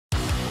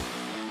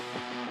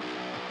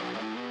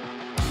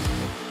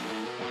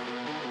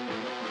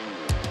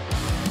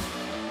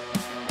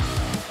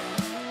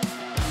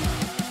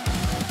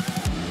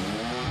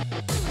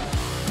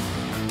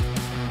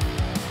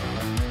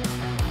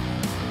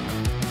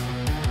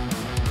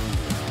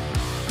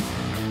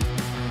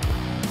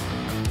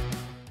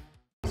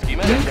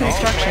New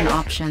construction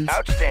options.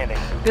 Outstanding.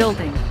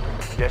 Building.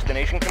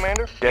 Destination,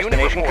 Commander?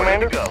 Destination,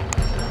 Commander? Go.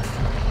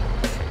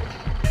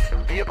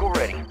 Vehicle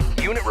ready.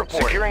 Unit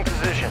report. Securing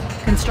position.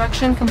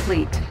 Construction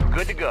complete.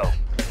 Good to go.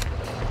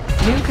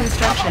 New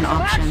construction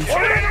options.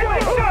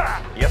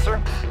 Yes, sir.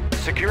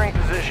 Securing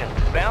position.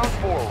 Bound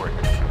forward.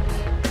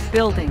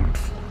 Building.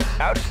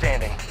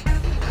 Outstanding.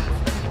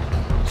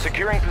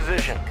 Securing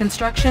position.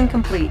 Construction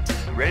complete.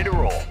 Ready to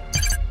roll.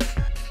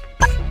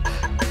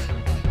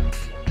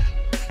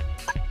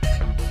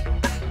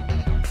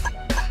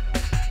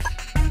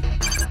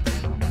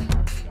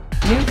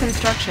 New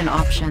construction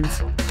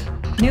options.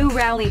 New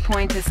rally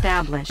point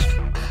established.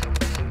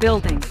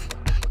 Building.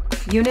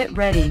 Unit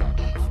ready.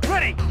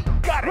 Ready!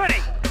 Got it!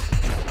 Ready!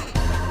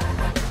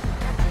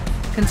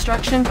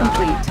 Construction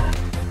complete.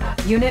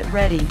 Unit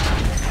ready.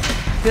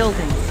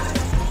 Building.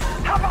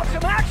 How about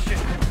some action?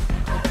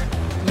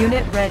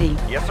 Unit ready.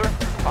 Yes, sir.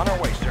 On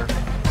our way, sir.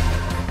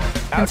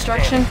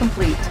 Construction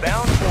complete.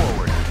 Bound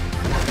forward.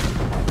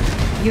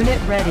 Unit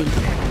ready.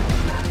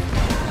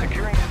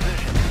 Securing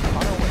position.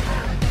 On our way,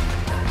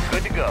 sir.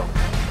 Good to go.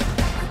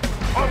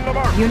 On the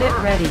mark, Unit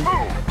sir. ready.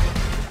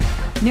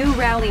 Move. New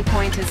rally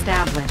point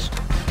established.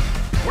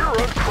 We're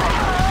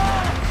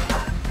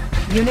uncrossed.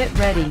 Unit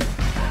ready.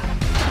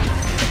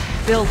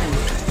 Building.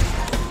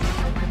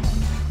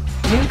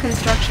 New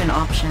construction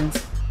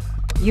options.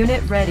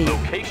 Unit ready.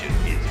 Location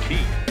is key.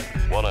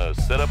 Wanna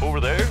set up over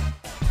there?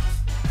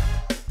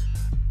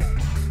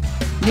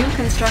 New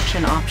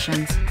construction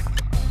options.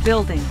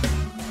 Building.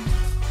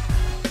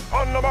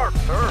 On the mark,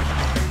 sir.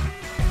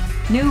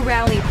 New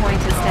rally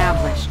point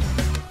established.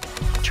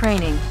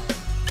 Training.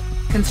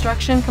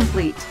 Construction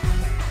complete.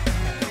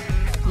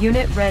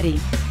 Unit ready.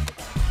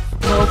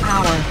 Low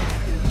power.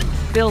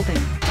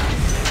 Building.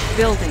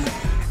 Building.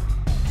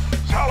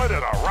 Solid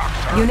as a rock,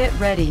 sir. Unit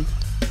ready.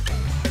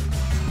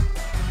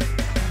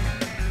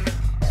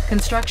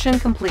 Construction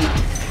complete.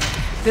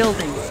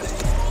 Building.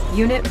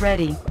 Unit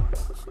ready.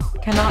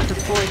 Cannot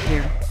deploy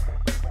here.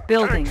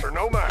 Building. Tanks are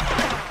no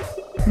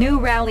match. New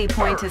rally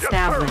point Sir, yes,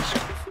 established.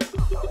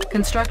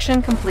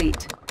 Construction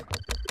complete.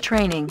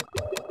 Training.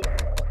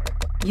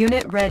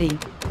 Unit ready.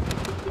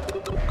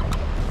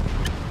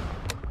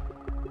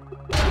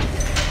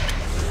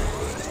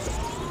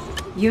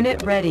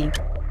 Unit ready.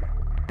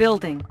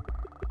 Building.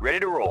 Ready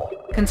to roll.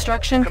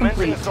 Construction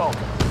Commencing complete. assault.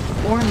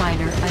 Ore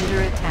miner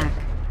under attack.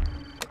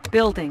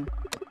 Building.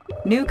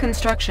 New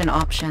construction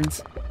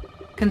options.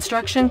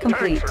 Construction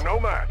complete. Tanks are no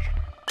match.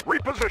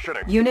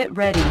 Repositioning. Unit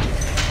ready.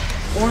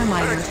 Ore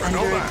miner Tanks are no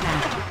under match.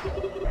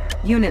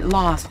 attack. Unit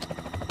lost.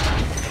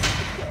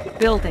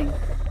 Building.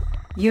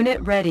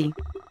 Unit ready.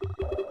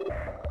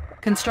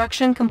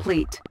 Construction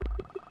complete.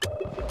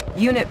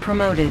 Unit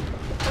promoted.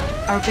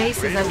 Our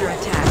base is under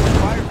attack.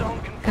 Fire zone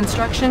confirmed.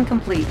 Construction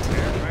complete.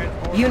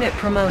 Unit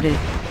promoted.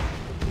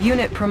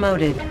 Unit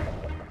promoted.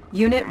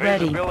 Unit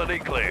ready. Visibility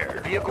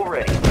clear. Vehicle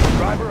ready.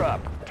 Driver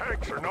up.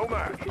 Tanks are no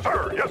match.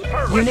 Sir, yes,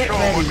 sir. Unit Let's show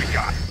 'em ready. what we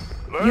got.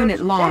 Let's Unit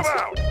move lost.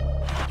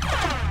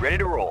 out. Ready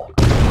to roll.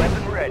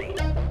 Weapon ready.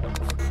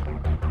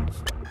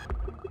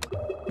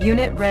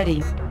 Unit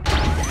ready.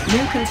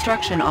 New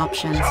construction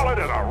options. Solid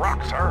as a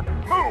rock, sir.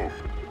 Move.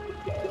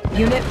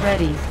 Unit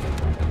ready.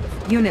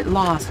 Unit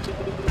lost.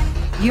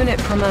 Unit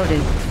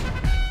promoted.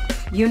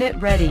 Unit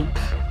ready.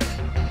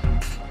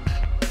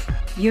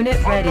 Unit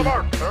On the ready.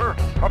 mark, sir.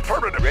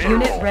 Affirmative, sir.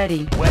 Unit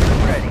ready.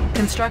 Weapon ready.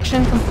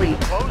 Construction complete.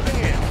 Closing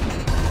in.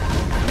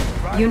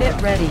 Driver Unit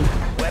up. ready.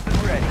 Weapon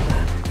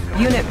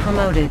ready. Unit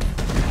promoted.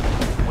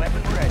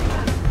 Weapon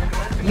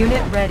ready.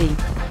 Unit ready.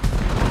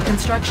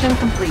 Construction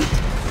complete.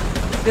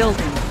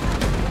 Building.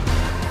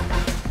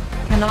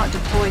 Cannot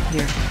deploy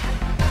here.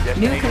 New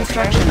Destination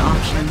construction command.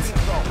 options. Commencing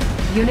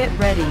assault. Unit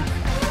ready.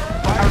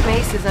 Our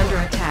base is under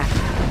attack.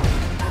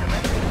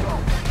 Commencing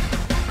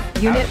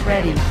assault. Unit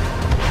ready.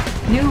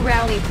 New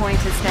rally point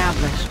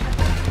established.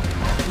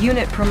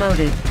 Unit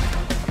promoted.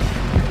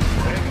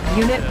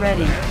 Unit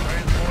ready.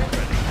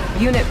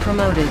 Unit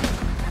promoted.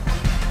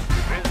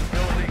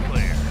 Visibility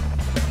clear.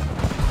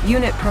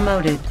 Unit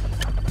promoted.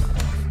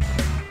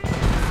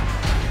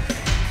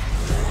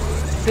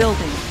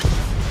 Building.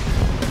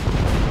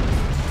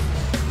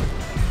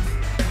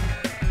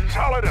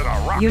 Solid as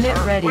a rock, Unit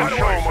sir. ready. Let's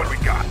show 'em what we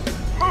got.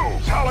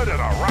 Move. Solid as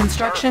a rock,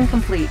 Construction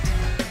complete.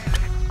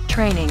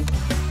 Training. sir.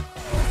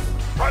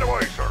 Right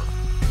away, sir.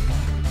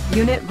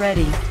 Unit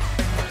ready.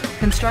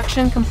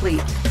 Construction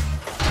complete.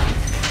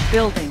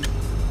 Building.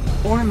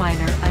 Ore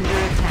miner under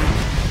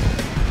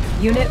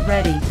attack. Unit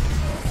ready.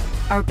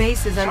 Our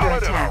base is under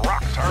Solid attack. as a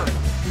rock, sir.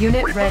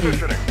 Unit ready.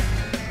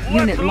 Repositioning.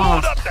 Unit Let's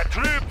lost. load up the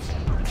troops.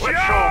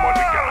 Let's show 'em what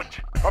we got.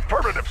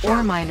 Affirmative, sir.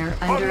 Ore miner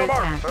On under the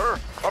mark, attack. sir.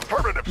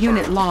 Affirmative, sir.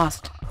 Unit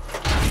lost.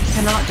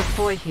 Cannot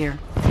deploy here.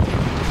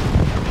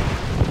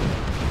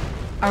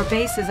 Our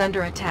base is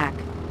under attack.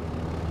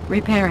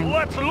 Repairing.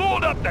 Let's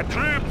load up the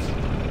troops.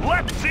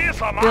 Let's see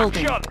some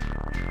Building. action.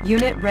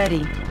 Unit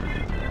ready.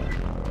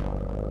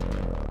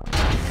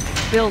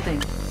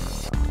 Building.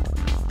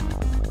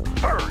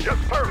 Sir, yes,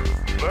 sir.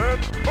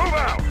 Let's move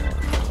out.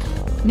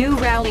 New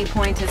rally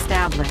point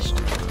established.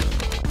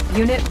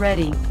 Unit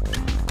ready.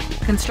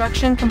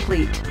 Construction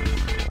complete.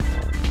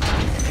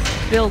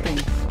 Building.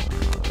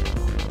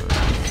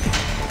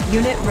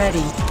 Unit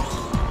ready.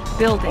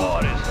 Building.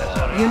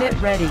 Unit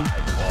ready.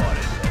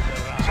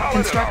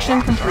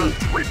 Construction complete.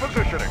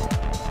 Repositioning.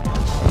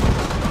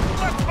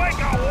 Let's make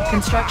a war.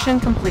 Construction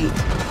complete.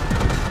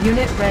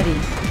 Unit ready.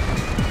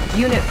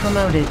 Unit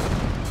promoted.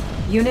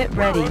 Unit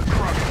ready.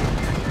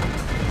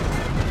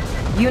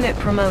 Unit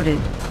promoted.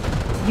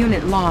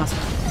 Unit lost.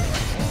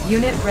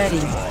 Unit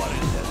ready.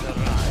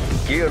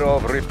 Gear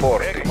of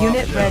reporting.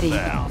 Unit ready.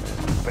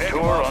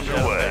 Tour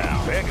underway.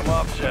 Pick 'em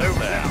up, set 'em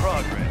down.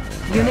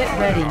 Progress. Unit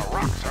ready.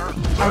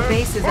 Our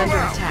base is under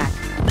attack.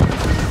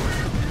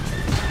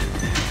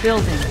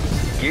 Building.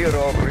 Gear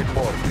of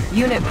reporting.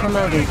 Unit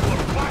promoted.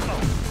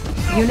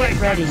 Unit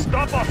ready.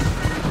 Stop us.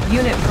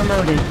 Unit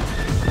promoted.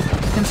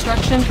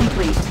 Construction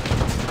complete.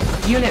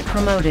 Unit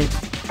promoted.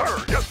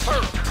 Sir, yes, sir.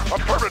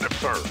 Affirmative,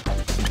 sir.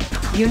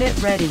 Unit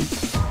ready.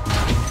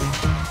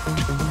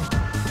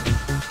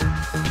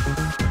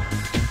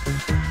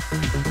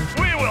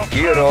 We will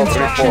Gear of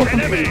Construction reporting.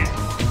 complete.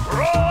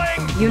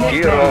 rolling. Unit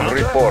Gear of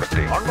ready.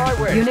 reporting. On my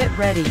way. Unit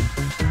ready.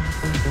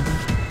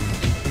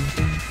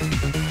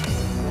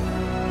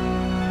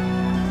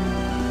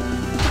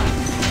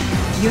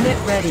 Unit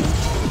ready.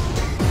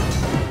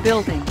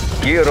 Building.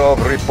 Gear of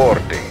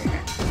reporting.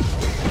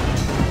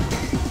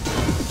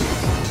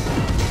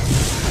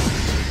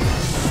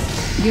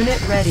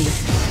 Unit ready.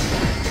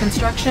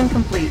 Construction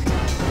complete.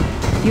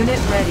 Unit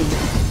ready.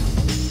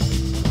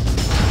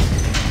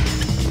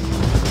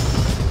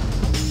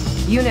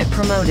 Unit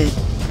promoted.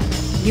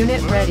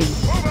 Unit ready.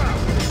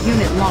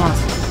 Unit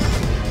lost.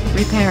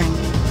 Repairing.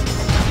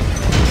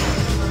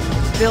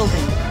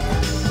 Building.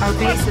 Our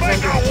base is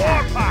Make under a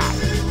attack.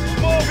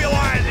 warpath.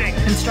 Mobilizing.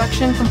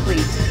 Construction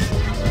complete.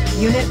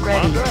 Unit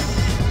ready.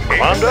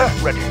 Commander,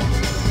 ready.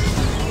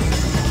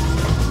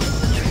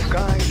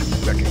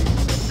 Disguise ready.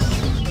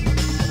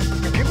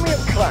 Give me a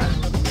plan.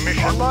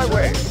 Mission on my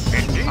way.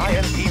 Indeed.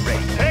 IMP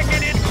ready.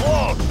 Taking it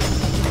close.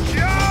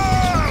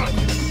 Charge!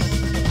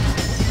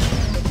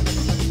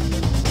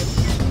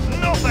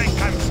 Nothing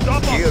can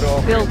stop us. Gear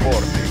of Building.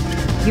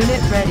 reporting.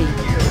 Unit ready.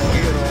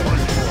 Gear of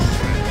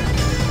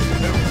reporting.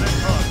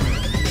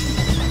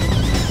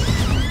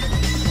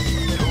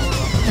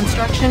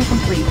 Construction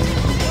complete.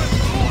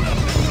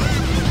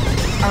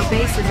 Our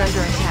base is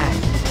under attack.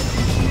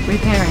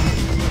 Repairing.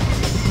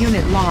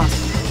 Unit lost.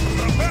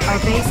 Our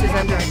base is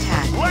under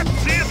attack. Let's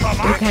see some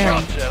action.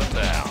 Repairing. Set 'em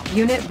down.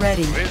 Unit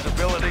ready.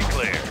 Visibility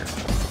clear.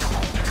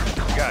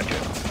 Gotcha.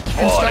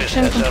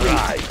 Construction Orders, that's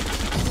complete. right.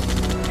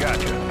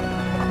 Gotcha.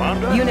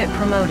 Commander? Unit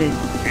promoted.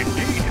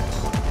 Indeed.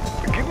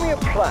 Give me a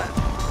plan.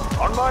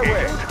 On my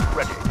way.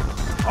 Ready.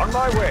 On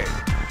my way.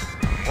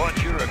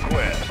 What's your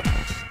request?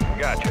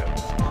 Gotcha.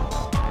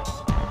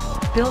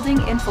 Building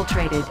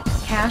infiltrated.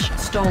 Cash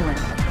stolen.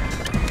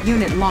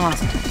 Unit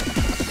lost.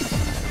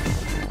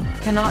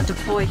 Cannot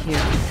deploy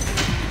here.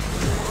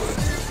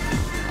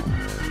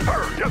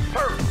 Sir, yes,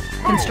 sir.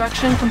 Move.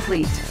 Construction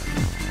complete.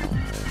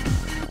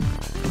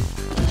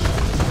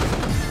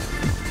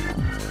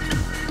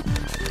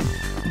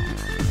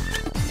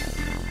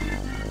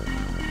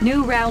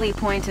 New rally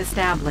point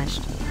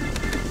established.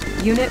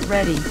 Unit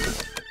ready.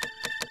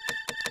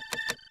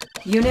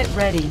 Unit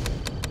ready.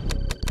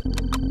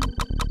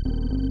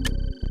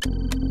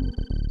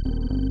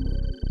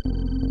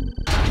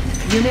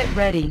 Unit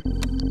ready.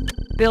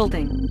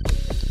 Building.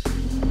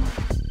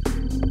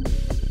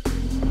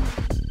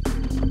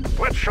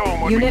 Let's show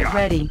 'em what we Unit got.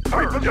 ready.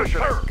 Sir, yes,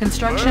 sir.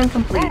 Construction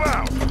complete. Move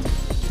out.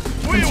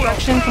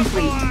 Construction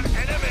complete.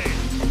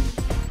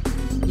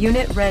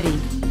 Unit ready.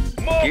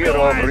 Gear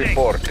of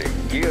reporting.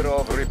 Gear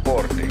of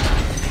reporting.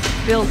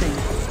 Building.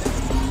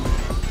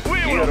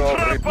 Gear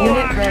of reporting.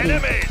 Unit ready.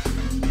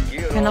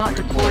 Gear of Cannot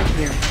deploy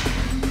here.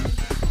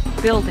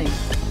 Building.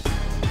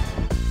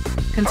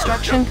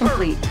 Construction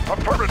complete.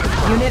 Affirmative,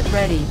 sir. Unit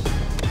ready.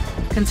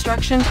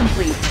 Construction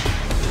complete.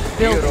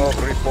 Gear Building.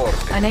 of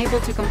reporting. Unable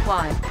to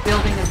comply.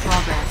 Building in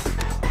progress.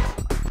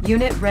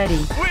 Unit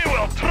ready. We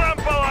will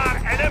trample our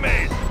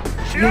enemies.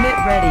 Unit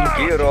ready.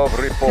 Gear of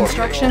reporting.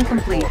 Construction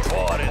complete.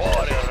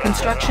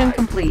 Construction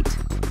complete.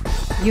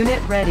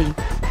 Unit ready.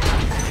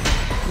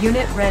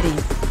 Unit ready.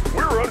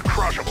 We're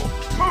uncrushable.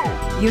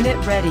 Move. Unit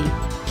ready.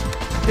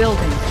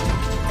 Building.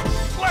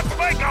 Let's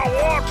make a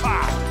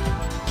warpath.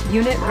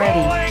 Unit ready.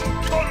 Rolling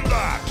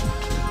thunder.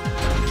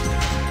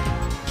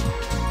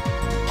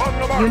 On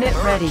the mark, Unit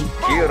sir. ready.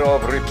 Gear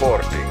of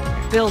reporting.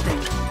 Building.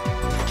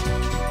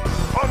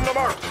 On the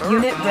mark, sir.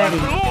 Unit ready.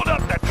 Let's load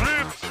up the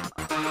troops.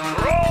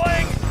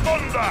 Rolling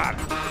thunder.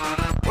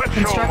 Let's show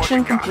 'em Construction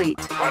what we got. complete.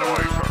 Right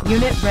away, sir.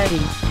 Unit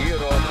ready. Gear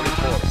of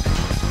reporting.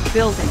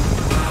 Building.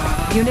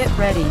 Unit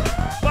ready.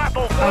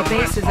 Battle Our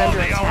base is under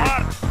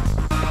attack.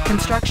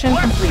 Construction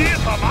Let's see complete.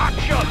 some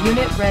action.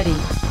 Unit ready.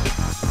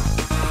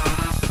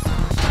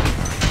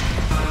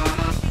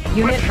 Let's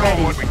Unit show 'em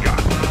ready. what we got.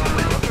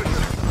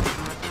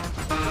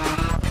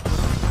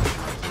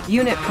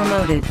 Unit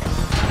promoted.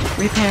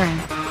 Repairing.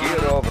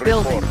 Gear of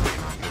Building. reporting.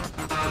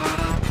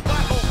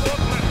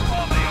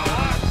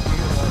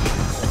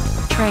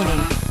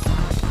 Training.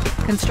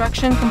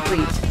 Construction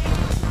complete.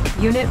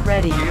 Unit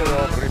ready. Gear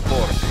of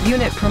reporting.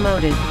 Unit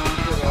promoted.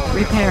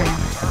 Repairing.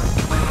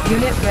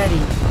 Unit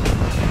ready.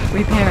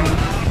 Repairing.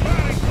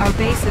 Our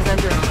base is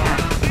under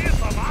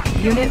attack.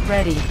 Unit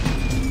ready.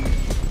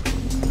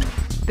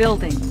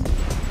 Building.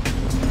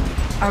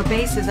 Our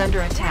base is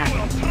under attack.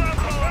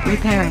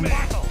 Repairing.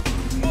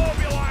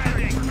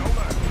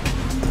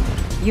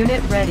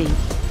 Unit ready.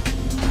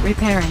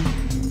 Repairing.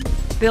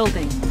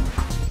 Building.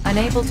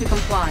 Unable to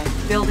comply.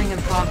 Building in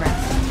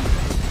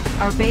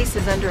progress. Our base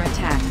is under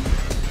attack.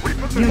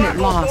 Unit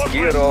lost.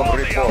 Gear of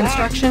reporting.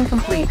 Construction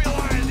complete.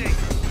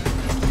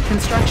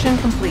 Construction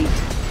complete.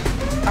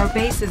 Our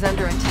base is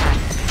under attack.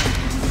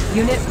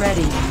 Unit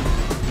ready.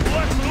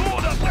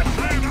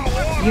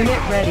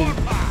 Unit ready.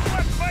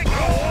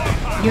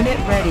 Unit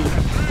ready.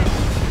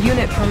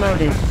 Unit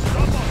promoted.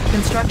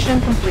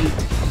 Construction complete.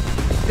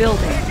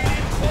 Building.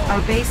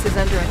 Our base is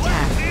under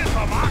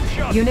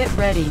attack. Unit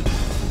ready.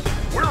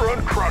 We're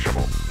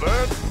uncrushable.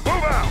 Let's move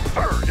out,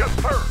 sir. Yes,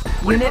 sir.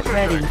 Unit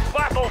ready.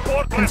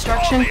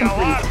 Construction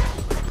complete.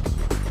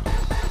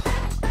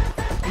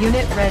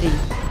 Unit ready.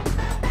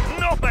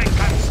 Nothing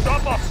can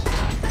stop us.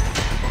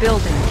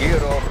 Building. Gear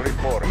of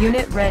reporting.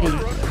 Unit ready.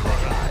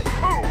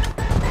 Move.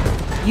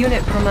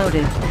 Unit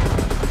promoted.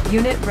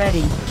 Unit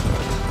ready.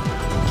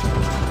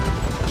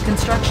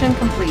 Construction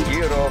complete.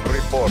 Gear of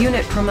reporting.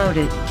 Unit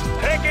promoted.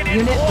 Take it in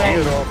Unit close.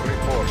 ready. Gear of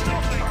reporting.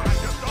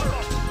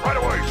 Right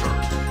away, sir.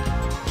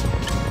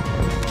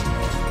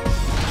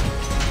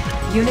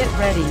 Unit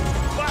ready.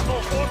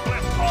 Battle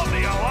forklift on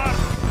the alarm.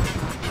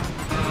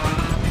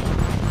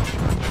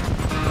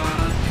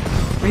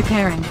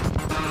 Repairing.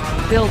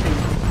 Building.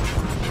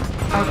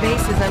 Our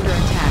base is under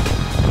attack.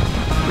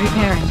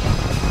 Repairing.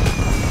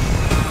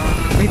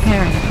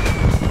 Repairing.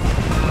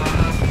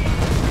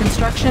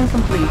 Construction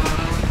complete.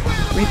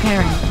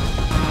 Repairing.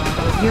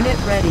 Unit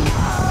ready.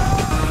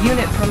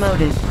 Unit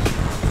promoted.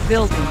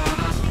 Building.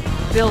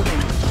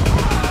 Building.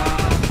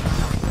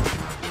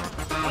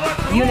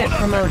 Unit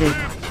promoted.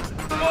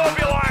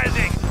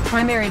 Mobilizing.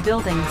 Primary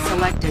building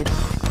selected. Gear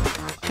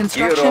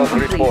Construction of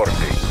complete. reporting.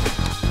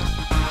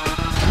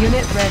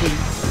 Unit ready.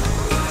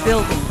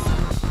 Building.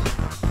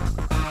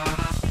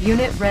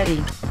 Unit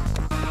ready.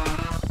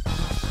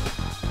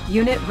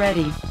 Unit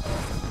ready.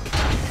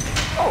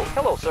 Oh,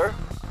 hello, sir.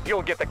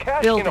 You'll get the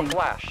cash Building. in a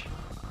flash.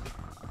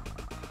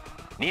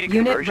 Need a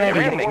Unit conversion? ready.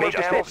 Everything Let's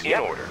just get fits in in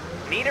order.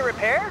 Need a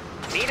repair?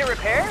 Need a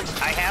repair?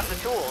 I have the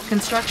tools.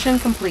 Construction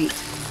complete.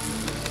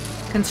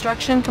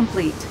 Construction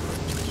complete.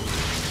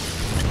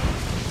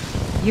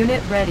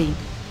 Unit ready.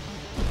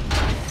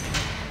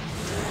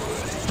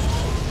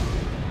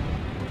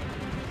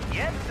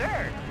 Yes,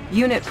 sir.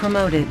 Unit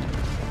promoted.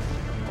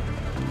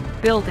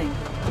 Building.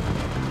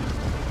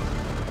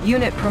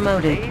 Unit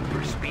promoted. Made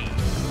for speed.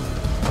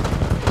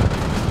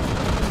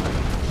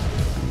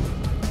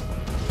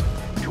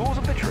 Tools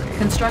of the trade.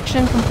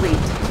 Construction complete.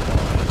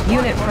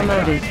 Unit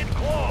promoted. In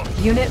close.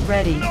 Unit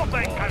ready.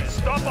 Nothing can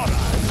stop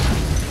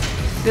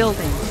us.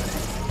 Building.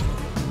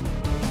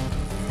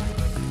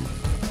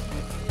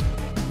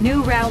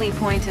 New rally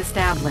point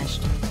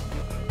established.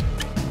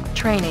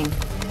 Training.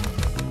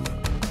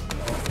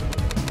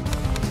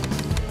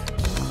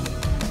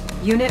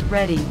 Unit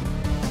ready.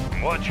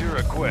 What's your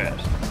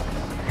request?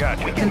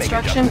 Gotcha.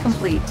 Construction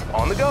complete.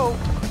 On the go.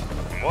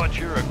 What's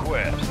your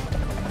request?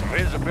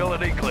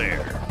 Visibility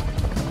clear.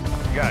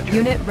 Gotcha.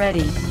 Unit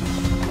ready.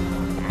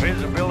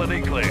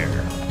 Visibility clear.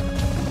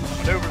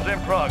 Maneuvers in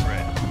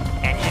progress.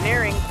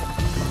 Engineering.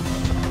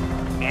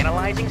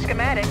 Analyzing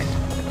schematics.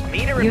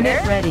 Need a repair?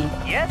 Unit ready.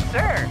 Yes,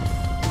 sir.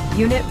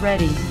 Unit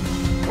ready.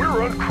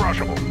 We're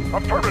uncrushable.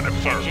 Affirmative,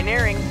 sir.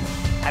 Engineering.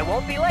 I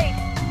won't be late.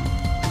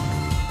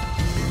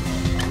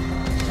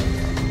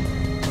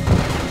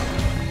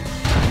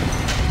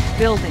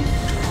 Building.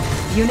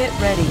 Unit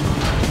ready.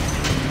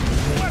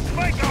 Let's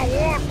make a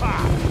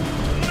warpath.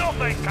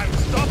 Nothing can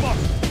stop us.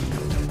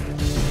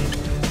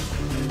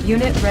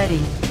 Unit ready.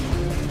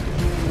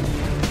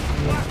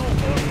 Battle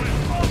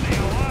forklift on the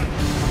alarm.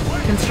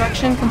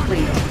 Construction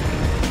complete.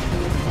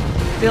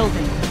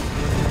 Building.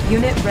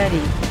 Unit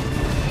ready.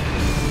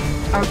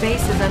 Our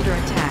base is under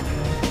attack.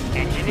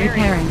 Engineering.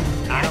 Repairing.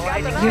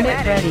 Analyzing Unit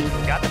schematics. ready.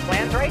 Got the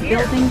plans right here.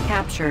 Building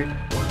captured.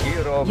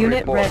 Gear of Unit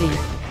reporting. ready.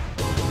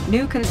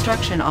 New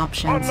construction On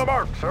options. the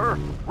mark, sir.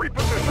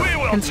 Reposition. We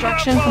will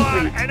Construction trample our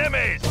complete.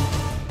 enemies.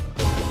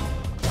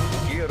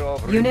 Gear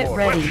of Unit reporting.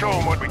 ready. Let's show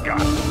them what we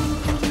got.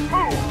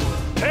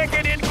 Move. Take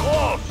it in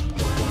close.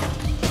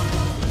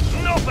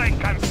 Nothing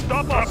can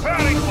stop us.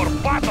 Preparing for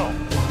battle.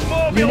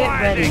 Unit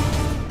ready. Mobilizing.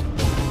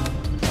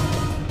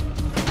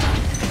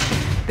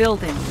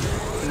 Building.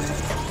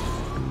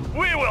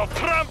 We will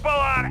trample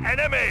our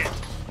enemies.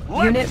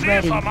 Let's Unit see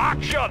ready. some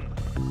action.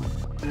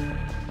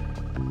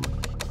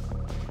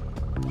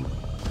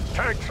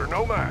 Tanks are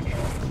no match.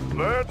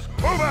 Let's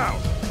move out.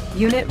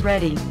 Unit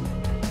ready.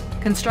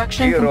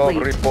 Construction Gear of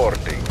complete.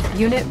 reporting.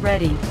 Unit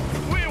ready.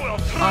 We will On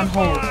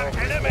trample hold. our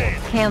enemies.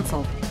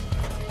 Cancelled.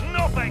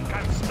 Nothing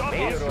can stop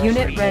Gear us. of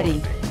Unit reporting.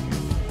 ready.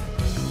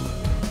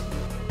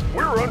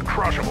 We're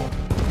uncrushable.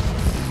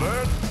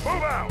 then.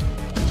 Move out.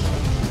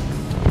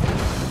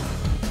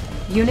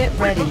 Unit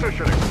ready.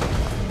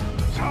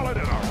 Repositioning. Solid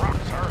in our rock,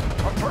 sir.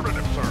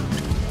 Affirmative, sir.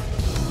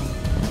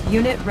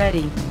 Unit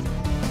ready.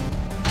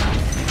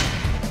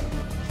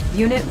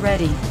 Unit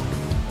ready.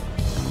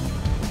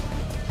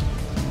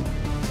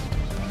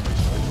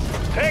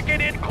 Take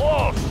it in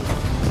close.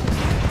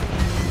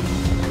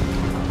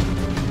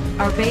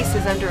 Our base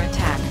is under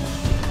attack.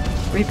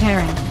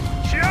 Repairing.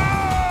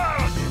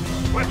 Charge!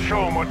 Let's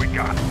show them what we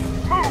got.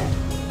 Move!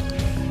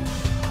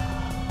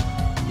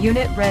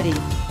 Unit ready.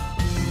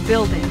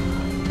 Building.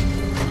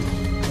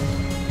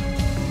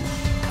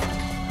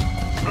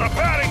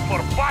 Preparing for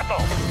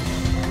battle.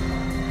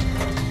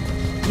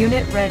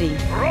 Unit ready.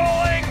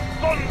 Rolling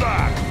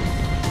thunder.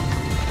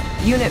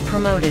 Unit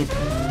promoted.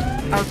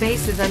 Our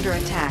base is under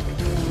attack.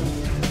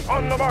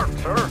 On the mark,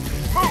 sir.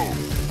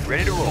 Move!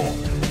 Ready to roll.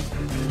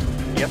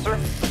 Yes, sir.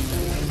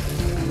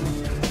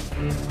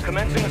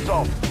 Commencing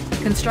assault.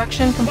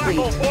 Construction complete.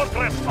 Battle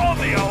fortress on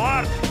the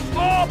alert.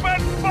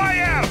 Open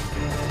fire.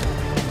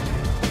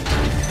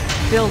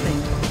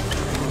 Building.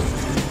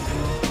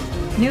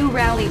 New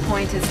rally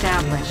point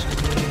established.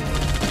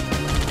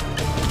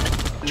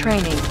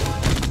 Training.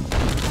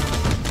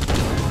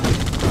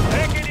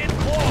 Take it in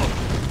close.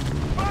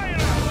 Fire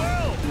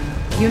at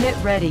will. Unit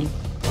ready.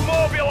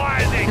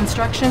 Mobilizing.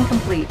 Construction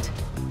complete.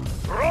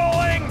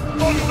 Rolling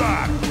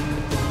thunder.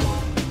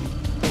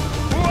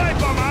 Wipe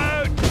them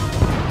out.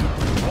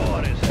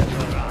 What is that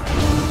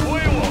for? We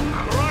will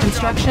crush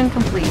Construction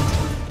complete.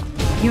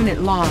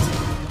 Unit lost.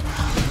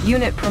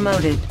 Unit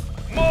promoted. them.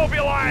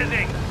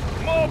 Mobilizing.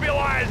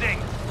 Mobilizing.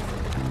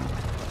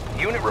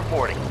 Unit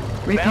reporting.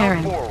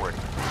 Repairing. Bound forward.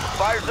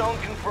 Fire zone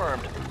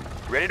confirmed.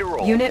 Ready to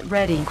roll. Unit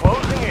ready.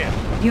 Closing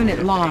in.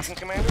 Unit lost.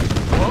 Station commander.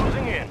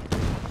 Closing in.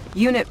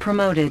 Unit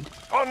promoted.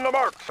 On the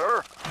mark,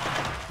 sir.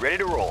 Ready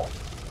to roll.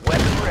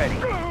 Weapon ready.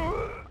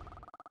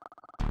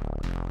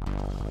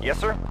 Yes,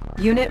 sir.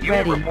 Unit Unit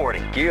ready.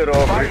 reporting. Gear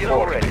of Fire zone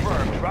reporting.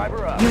 confirmed.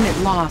 Driver up. Unit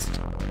lost.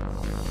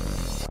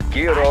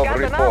 Gear of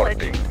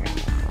reporting.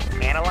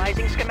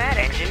 Analyzing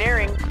schematic.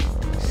 Engineering.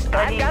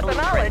 Studying I've got the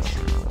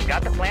blueprints.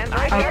 Got the plans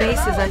right Our here.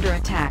 base is under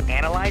attack.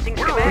 Analyzing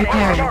We're schematic. on the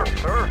Repairing. mark,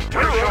 sir.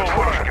 We'll show 'em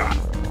what I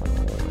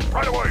got.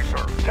 Right away,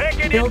 sir. Take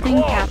it in Building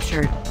close.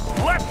 captured.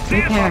 Let's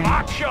see some Repairing.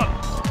 action.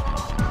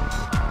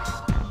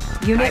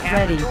 Unit I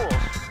have the ready.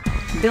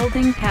 tools.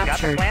 Building Got the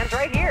captured. plans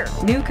right here.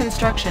 New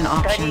construction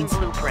Studying options.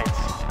 blueprints.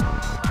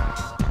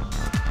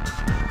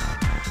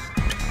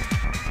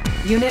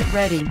 Unit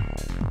ready.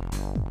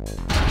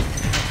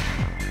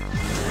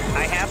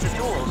 I have the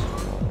tools.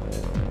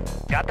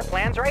 Got the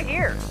plans right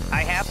here.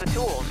 I have the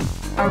tools.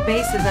 Our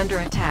base is under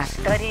attack.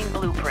 Studying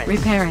blueprints.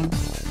 Repairing.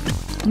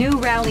 New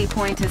rally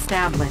point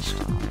established.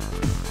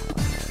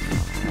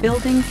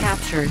 Building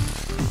captured.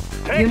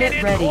 Take Unit it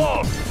in ready.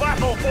 close.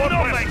 Battle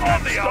fortress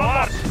on the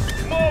alert.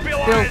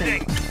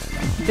 Mobilizing.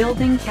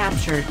 Building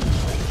captured.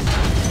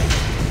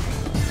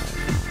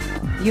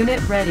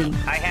 Unit ready.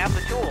 I have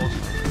the tools.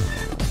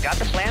 Got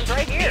the plans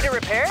right here. Need a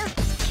repair?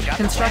 Got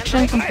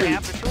Construction the plans right complete. I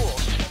have the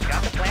tools.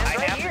 Got the plans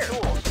right here. I have the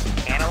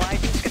tools.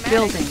 Analyzing schematics.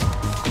 Building.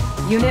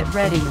 Unit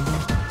ready.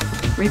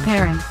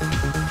 Repairing.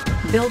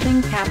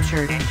 Building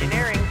captured.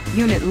 Engineering.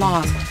 Unit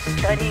lost.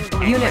 Studying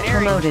Unit engineering.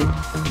 promoted.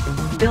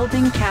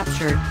 Building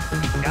captured.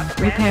 Got the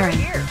plans Repairing.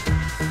 right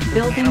here.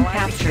 Building Analyzing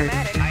captured.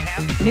 schematic. I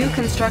have the New tools.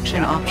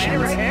 construction Got the plan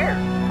right options. here.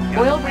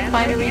 Got Oil the plans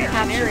right refinery here.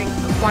 captured. Engineering.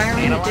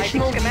 Acquiring Analyzing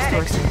additional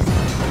schematics. resources.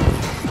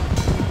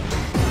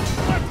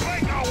 Let's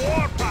make a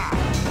warpath.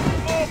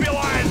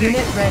 Mobilizing.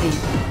 Unit ready.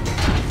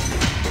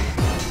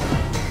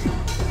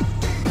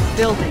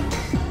 Building.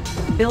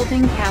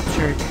 Building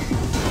captured.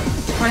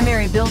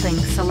 Primary building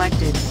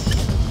selected.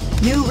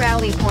 New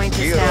rally point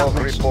Gear of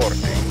established.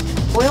 reporting.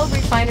 Oil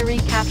refinery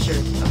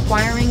captured.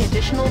 Acquiring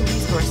additional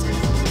resources.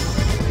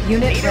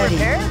 Unit Need a ready.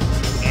 repair?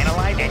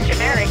 Analyze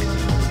engineering.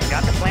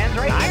 Got the plans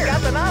right here. I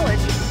got the knowledge.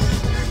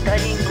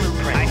 Studying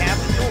blueprints. I have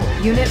the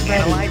tools. Unit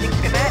ready. Analyzing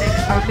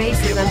schematics. Our base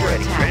is under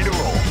Ready to attack.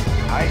 roll.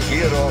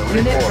 Gear of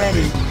Unit reporting.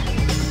 ready.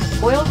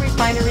 Oil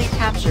refinery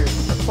captured.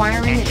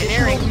 Acquiring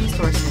Engineering.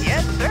 additional resources.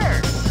 Yes,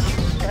 sir.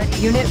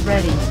 Studying Unit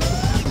ready.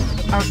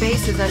 Our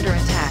base is under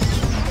attack.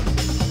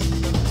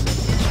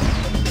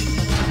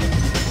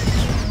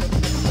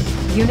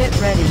 Unit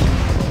ready.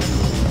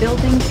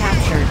 Building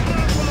captured.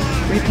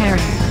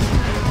 Repairing.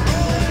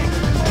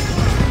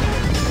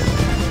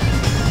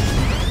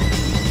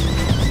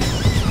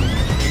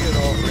 Gear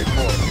of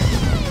reporting.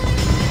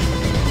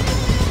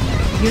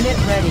 Unit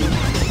ready.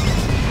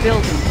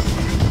 Building.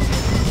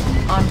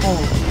 On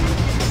hold.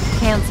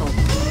 Cancelled.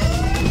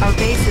 Our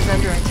base is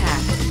under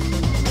attack.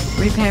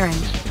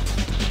 Repairing.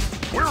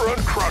 We're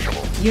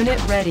uncrushable. Unit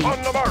ready.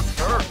 On the mark,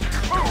 sir.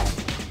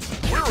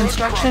 Move! We're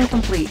Construction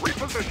uncrushable. complete.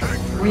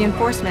 Repositioning.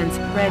 Reinforcements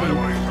Right ready.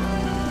 away, sir.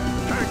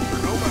 Tanks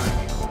are no match.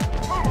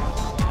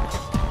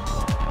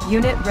 Move!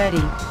 Unit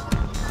ready.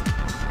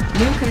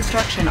 New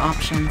construction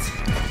options.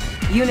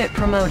 Unit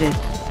promoted.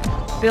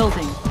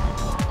 Building.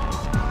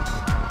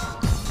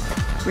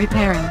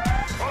 Repairing. On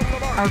the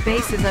mark, Our sir.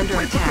 base is under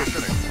attack.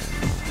 Repositioning.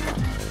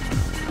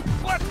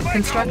 Let's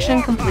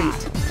Construction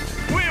complete.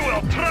 We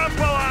will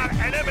trample our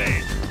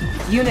enemies.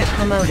 Unit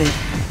promoted.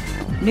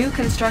 New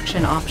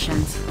construction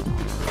options.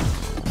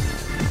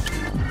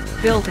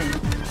 Building.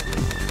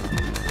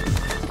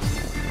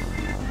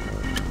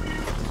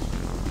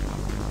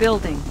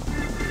 Building.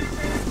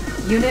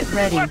 Unit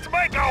ready. Let's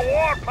make a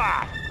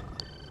warpath.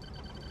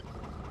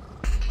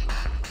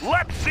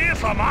 Let's see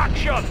some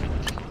action.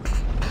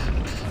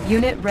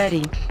 Unit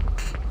ready.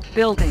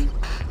 Building.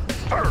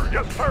 Sir,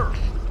 yes, sir.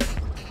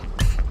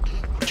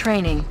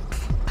 Training.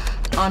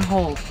 On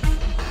hold.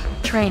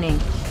 Training.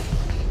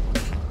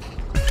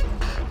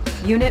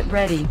 Unit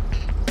ready.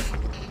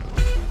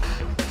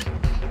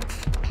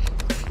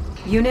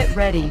 Unit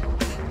ready.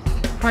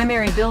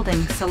 Primary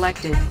building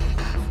selected.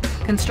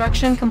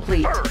 Construction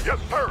complete. Sir, yes,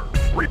 sir.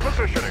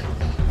 Repositioning.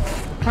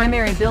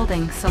 Primary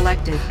building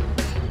selected.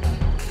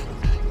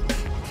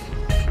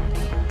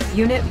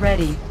 Unit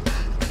ready.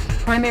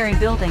 Primary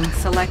building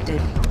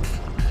selected.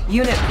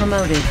 Unit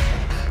promoted.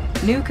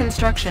 New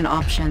construction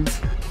options.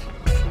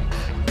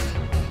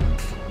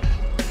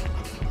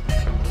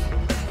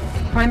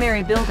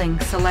 Primary building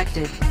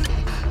selected.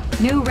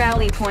 New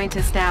rally point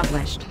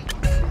established.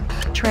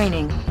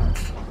 Training.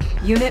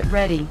 Unit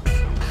ready.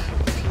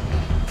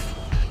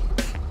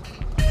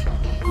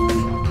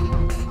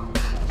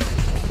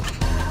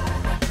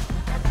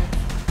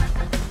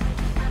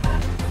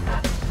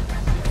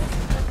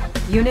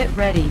 Unit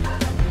ready.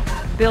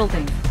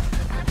 Building.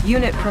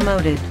 Unit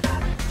promoted.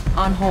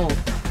 On hold.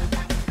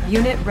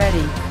 Unit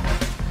ready.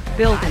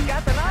 Building.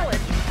 Got the knowledge.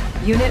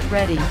 Unit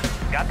ready.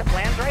 Got the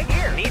plans right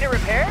here. Need a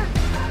repair?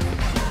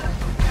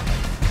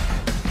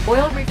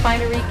 Oil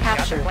refinery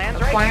captured. plans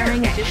right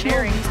Acquiring here. additional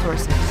Engineering.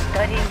 resources.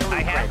 Studying blueprints.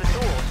 I have the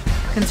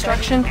tools.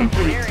 Construction Studying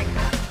complete. engineering.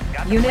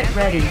 Got the Unit plans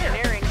ready. Right here.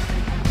 Engineering.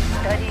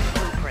 Studying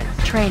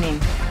blueprints. Training.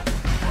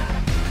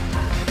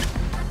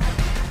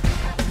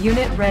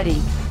 Unit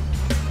ready.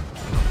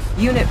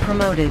 Unit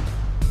promoted.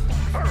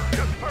 Sir,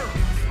 yes, sir.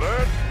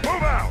 Let's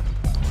move out.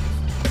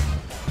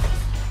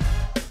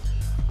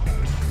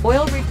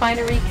 Oil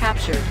refinery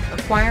captured.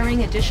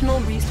 Acquiring additional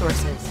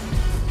resources.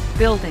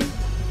 Building.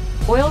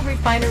 Oil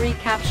refinery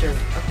captured.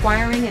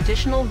 Acquiring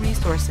additional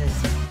resources.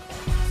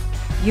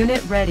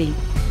 Unit ready.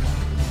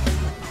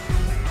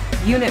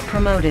 Unit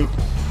promoted.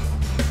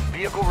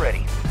 Vehicle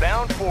ready.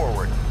 Bound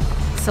forward.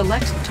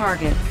 Select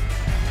target.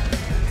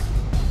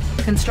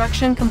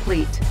 Construction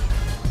complete.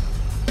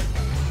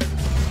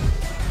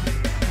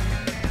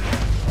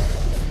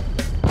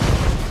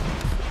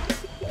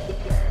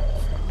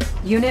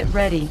 Unit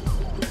ready.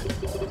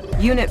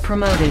 Unit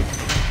promoted.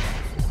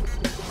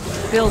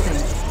 Building.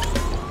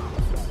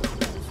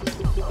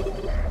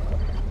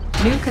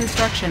 New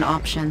construction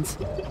options.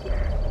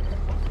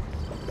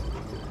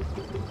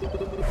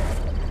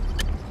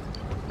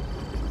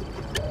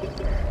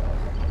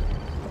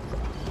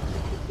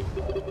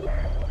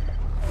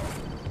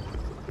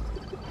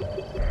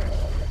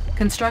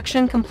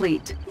 Construction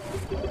complete.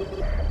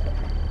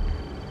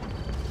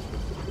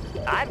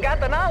 I've got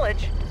the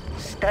knowledge.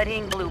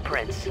 Studying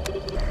blueprints.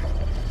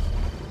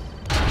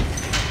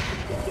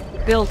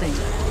 Building.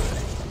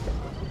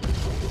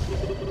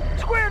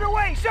 Squared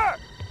away, sir!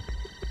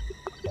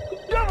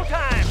 Double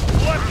time!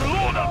 Let's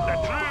load up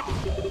the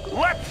troops.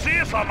 Let's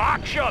see some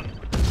action.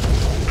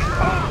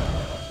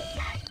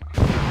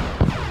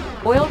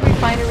 Oil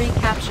refinery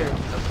captured.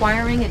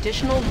 Acquiring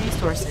additional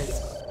resources.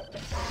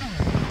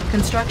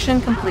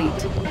 Construction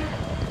complete.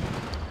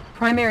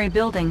 Primary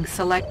building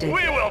selected.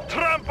 We will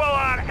trample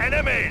our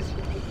enemies.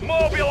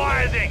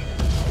 Mobilizing.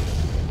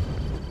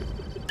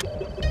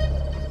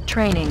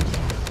 Training.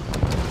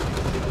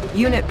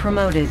 Unit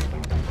promoted.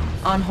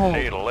 On hold.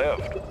 Need a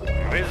lift.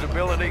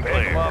 Visibility clear.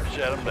 Pick them up,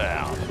 set them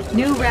down.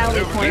 New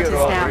rally point Gear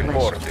of established.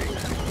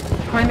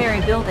 reporting.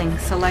 Primary building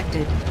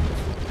selected.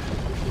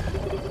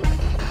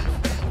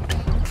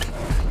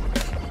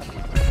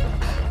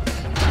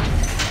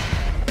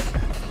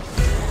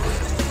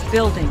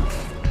 Building.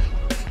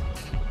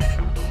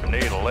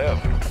 Need a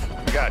lift.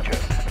 Gotcha.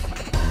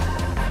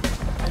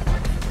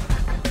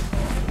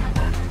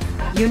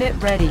 Unit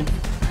ready.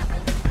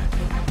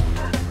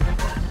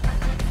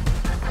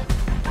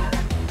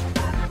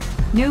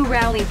 New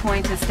rally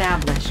point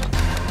established.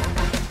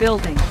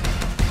 Building.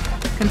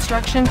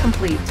 Construction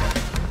complete.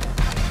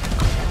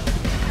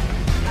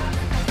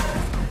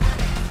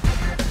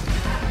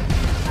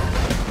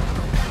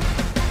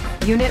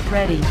 Unit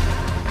ready.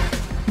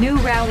 New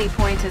rally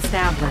point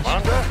established.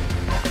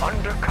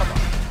 Undercover.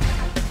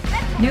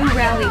 New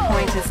rally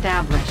point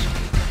established.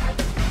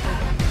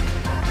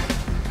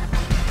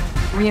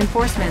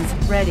 Reinforcements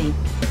ready.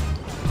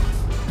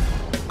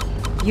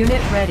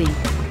 Unit ready.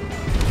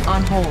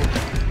 On hold.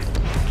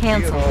 Gear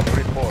Cancel. of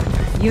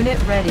reporting.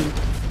 Unit ready.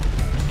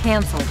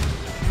 Cancel.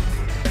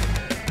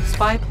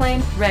 Spy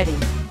plane ready.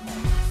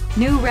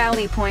 New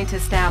rally point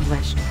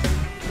established.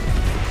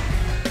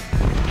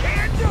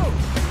 Can do.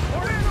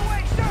 Squared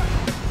away, sir.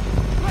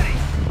 Ready.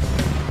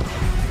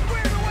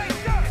 Squared away,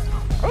 sir.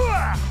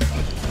 Hooah!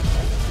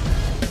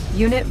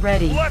 Unit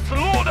ready. Let's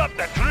load up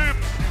the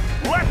troops.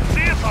 Let's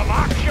see some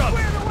action.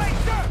 Squared away,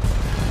 sir.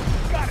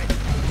 Got it.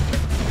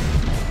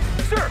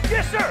 sir.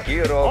 Yes, sir.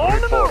 Gear On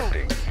of the move.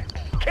 reporting.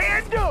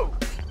 Can do.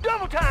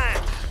 Double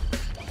time.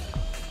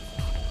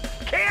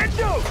 Can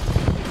do.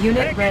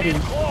 Unit Take it ready. in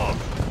close.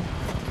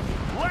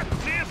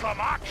 Let's see some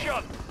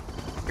action.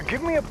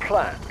 Give me a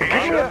plan. Give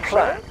me a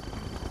plan.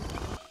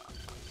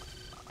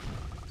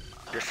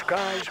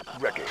 Disguise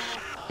ready.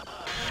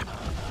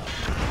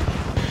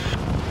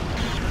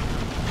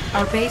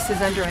 Our base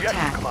is under Yes,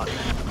 attack. Commander.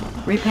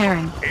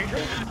 Repairing.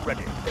 Agent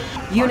ready.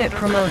 Unit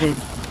promoted.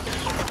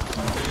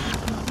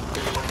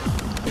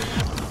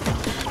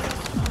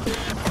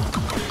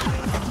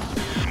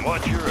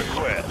 What's your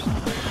request?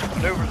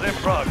 Maneuvers in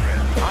progress.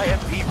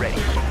 IFP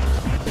ready.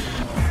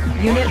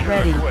 Unit What's your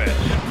ready. request?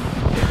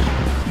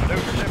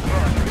 Maneuvers in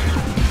progress.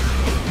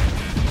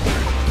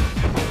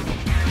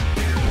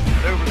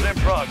 Maneuvers in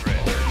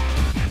progress.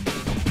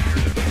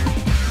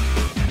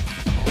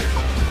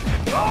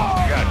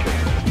 Gotcha.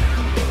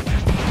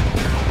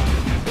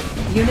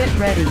 Unit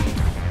ready.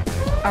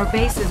 Our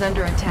base is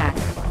under attack.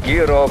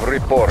 Gear of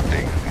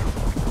reporting.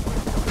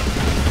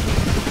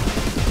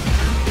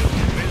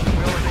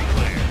 Visibility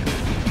clear.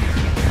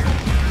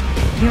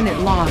 Unit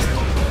lost.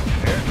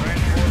 Air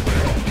transport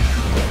ready.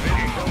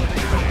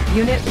 Visibility clear.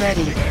 Unit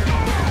ready.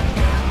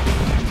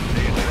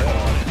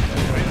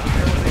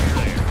 Visibility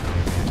clear.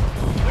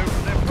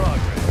 Maneuvers in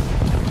progress.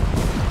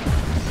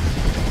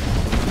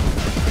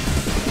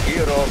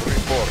 Gear of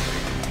reporting.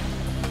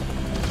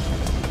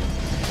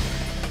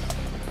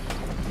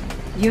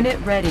 Unit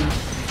ready.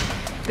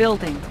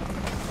 Building.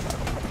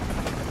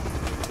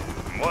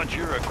 What's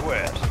your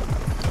request?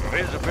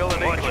 Visibility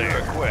clear. What's your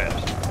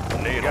request?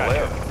 Need a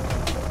lift.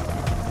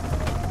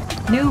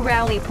 New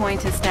rally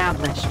point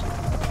established.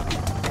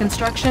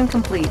 Construction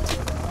complete.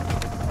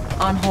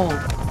 On hold.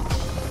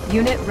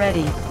 Unit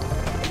ready.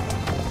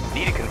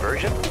 Need a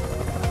conversion?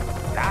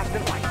 Fast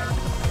and light.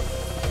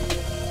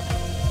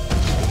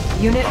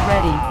 Unit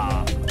ready.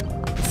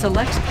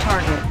 Select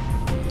target.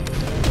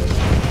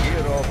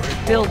 Gear of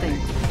reporting. Building.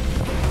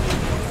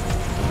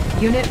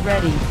 Unit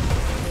ready.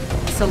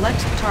 Select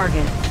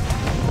target.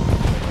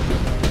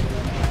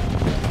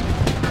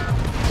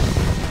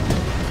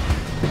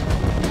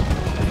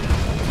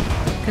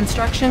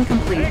 Construction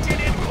complete. Take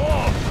it in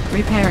close.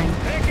 Repairing.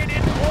 Take it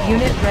in close.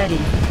 Unit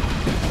ready.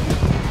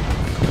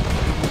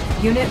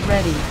 Unit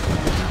ready.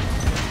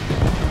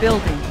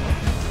 Building.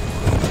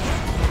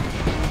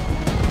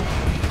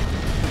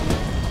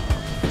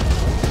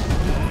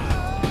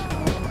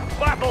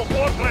 Battle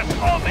fortress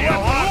on the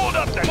alert. Load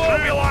up the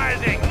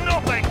mobilizing.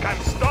 Nothing can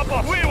stop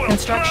us. We will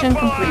Construction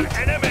trample our complete.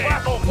 enemy.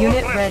 Battle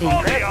Unit fortress ready.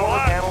 on the Transport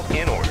alert. panel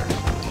in order.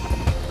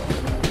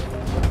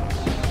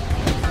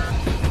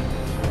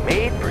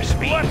 Made for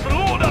speed. Let's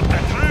load up the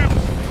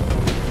troops.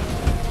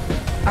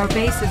 Our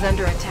base is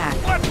under attack.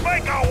 Let's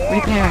make a war.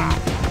 Repairing.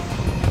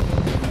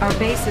 Our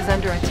base is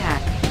under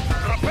attack.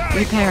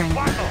 Repairing. for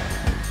battle.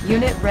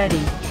 Unit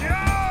ready.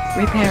 Charge!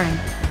 Repairing.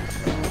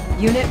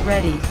 Unit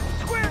ready.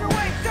 Squared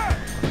away, sir.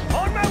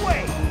 On my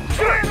way.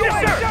 Squared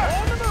away, sir.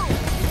 On the move.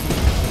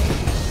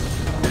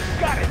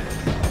 Got it.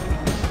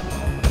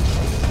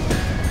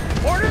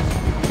 Orders.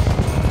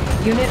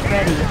 Unit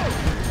ready.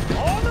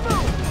 On the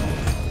move.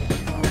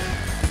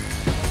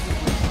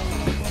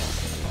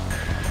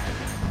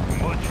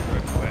 What's your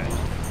request?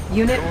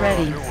 Unit You're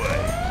ready. on your way.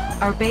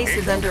 Our base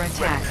is under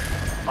attack.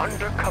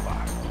 Undercover.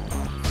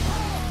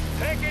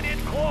 Take it in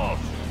close.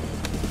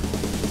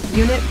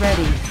 Unit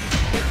ready.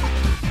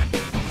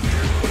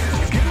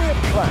 Give me a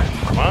plan.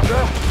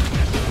 Commander.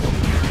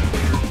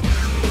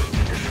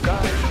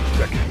 Disguise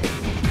ready.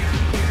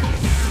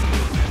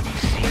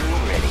 Seal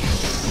ready.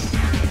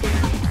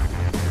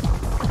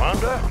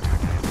 Commander.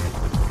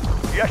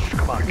 Yes,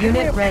 Commander. Give me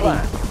Unit a ready.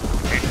 plan.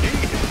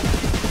 Indeed.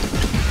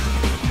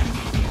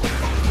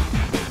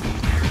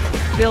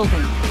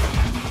 Building.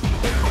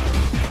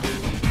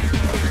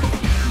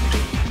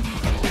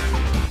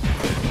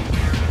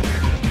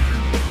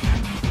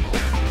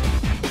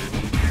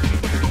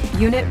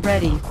 Unit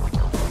ready.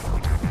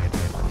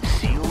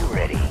 Seal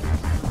ready.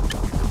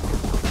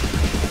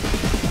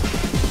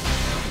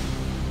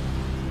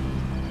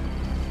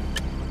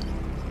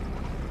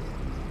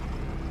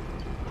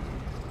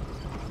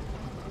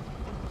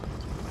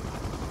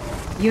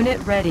 Unit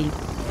ready.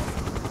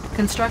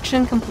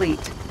 Construction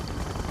complete.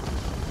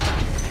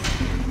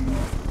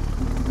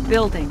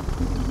 Building.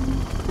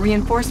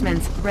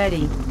 Reinforcements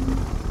ready.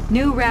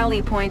 New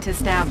rally point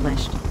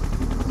established.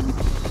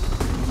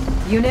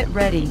 Unit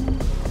ready.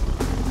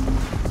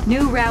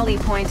 New rally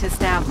point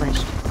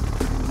established.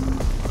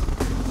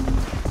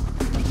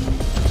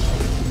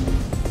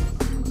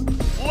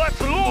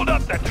 Let's load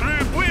up the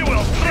troops. We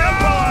will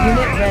trample our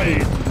Unit enemy. ready.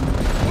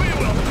 We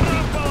will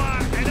trample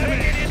our enemy.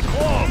 Take it in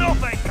close.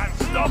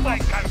 Nothing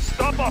can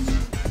stop us.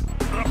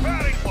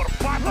 Preparing for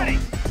battle. Ready.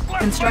 Let's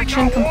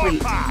Construction make a war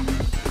complete.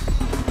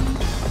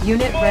 path.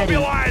 Unit ready.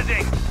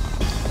 Mobilizing.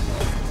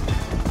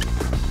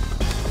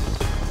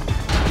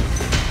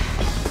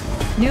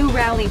 New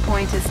rally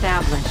point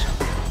established.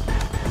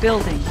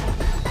 Building.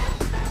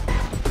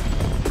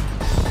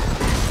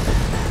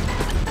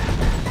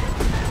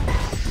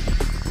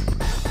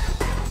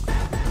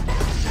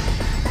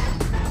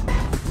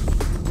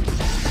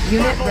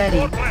 Unit Battle ready.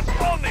 fortress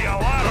on the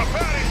alarm.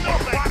 Preparing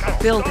nothing can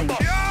Building.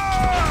 stop us.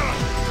 Charge!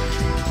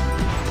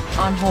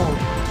 On hold.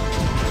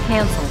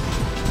 Cancel.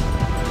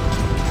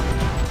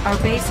 Our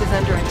base is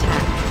under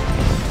attack.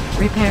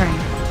 Repairing.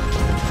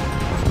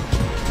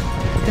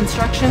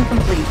 Construction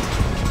complete.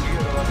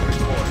 Gear of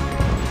report.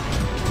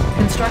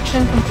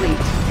 Construction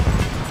complete.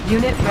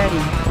 Unit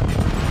ready.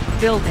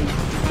 Building.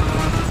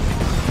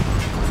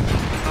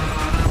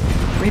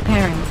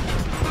 Repairing.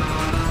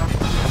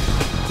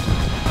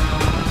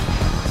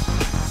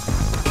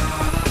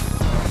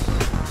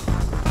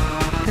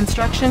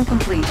 Construction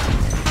complete.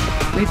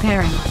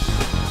 Repairing.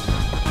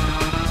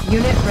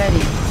 Unit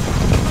ready.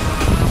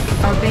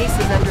 Our base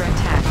is under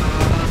attack.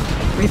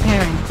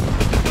 Repairing.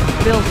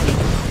 Building.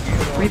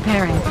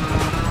 Repairing.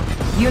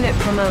 Unit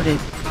promoted.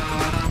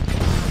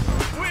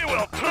 We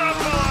will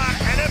trample our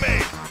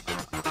enemies.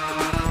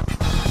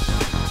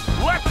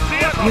 Let's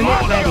see some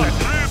Unit order, ready.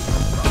 troops.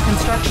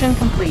 Construction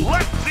complete.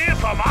 Let's see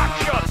some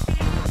action.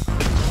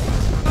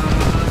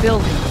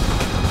 Building.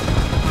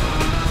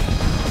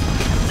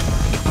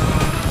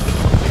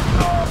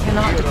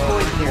 Cannot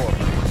deploy here.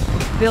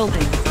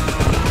 Building.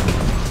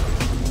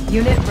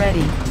 Unit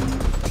ready.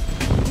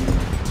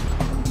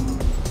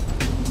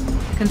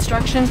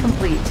 Construction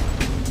complete.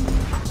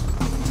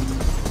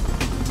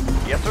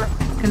 Yes, sir.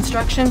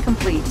 Construction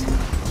complete.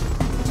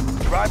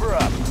 Driver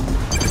up.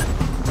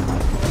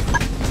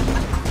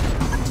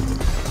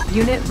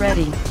 Unit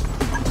ready.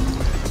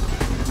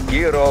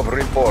 Gear of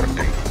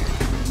reporting.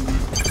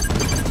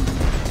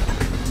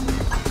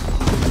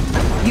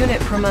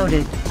 Unit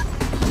promoted.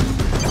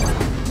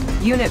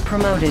 Unit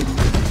promoted.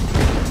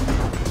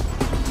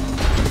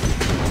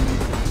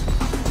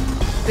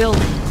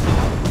 Building.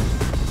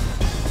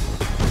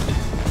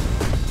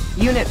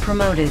 Unit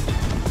promoted.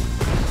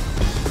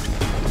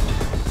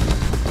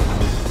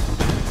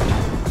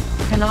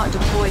 Cannot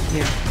deploy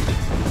here.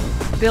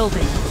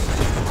 Building.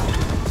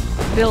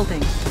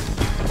 Building.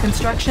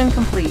 Construction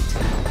complete.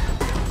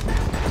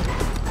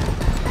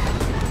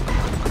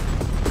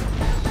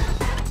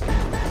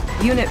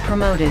 Unit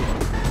promoted.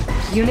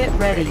 Unit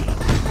ready.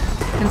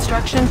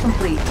 Construction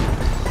complete.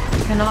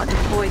 Cannot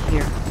deploy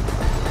here.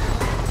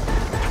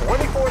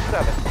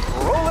 24/7.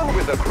 Rolling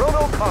with the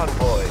Chrono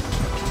Convoy.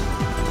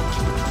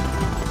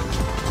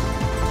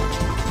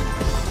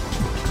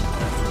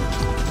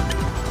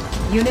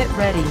 Unit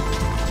ready.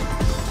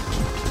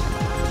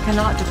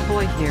 Cannot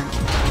deploy here.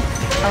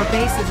 Our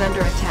base is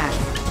under attack.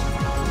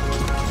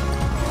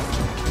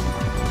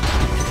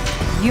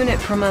 Unit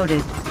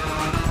promoted.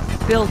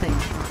 Building.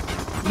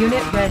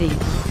 Unit ready.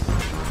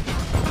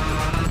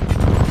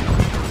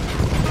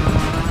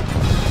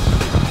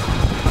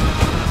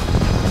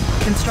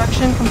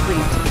 Construction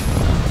complete.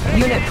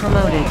 Unit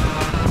promoted.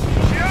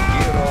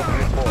 Gear of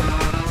report.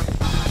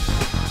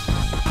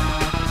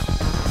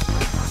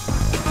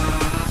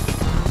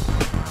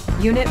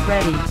 Unit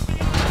ready.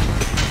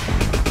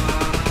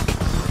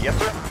 Yes,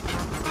 sir.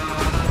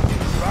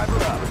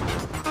 Driver up.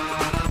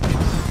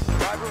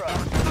 Driver up.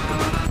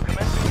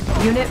 Commencing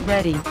assault. Unit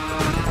ready.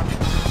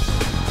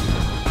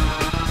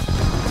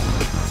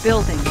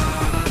 Building.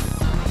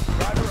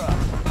 Driver up.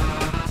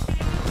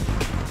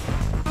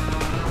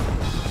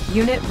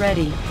 Unit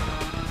ready.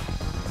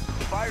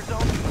 Fire zone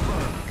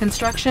confirmed.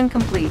 Construction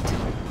complete.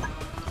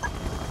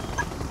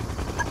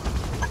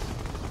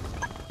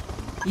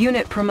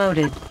 Unit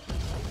promoted.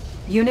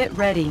 Unit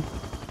ready.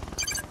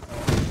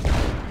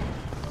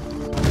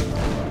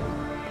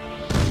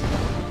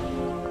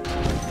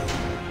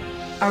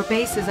 Our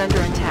base is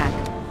under attack.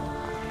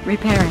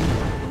 Repairing.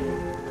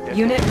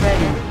 Unit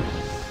ready.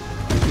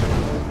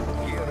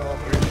 Gear of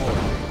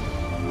reporting.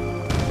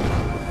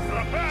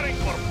 Preparing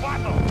for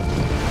battle.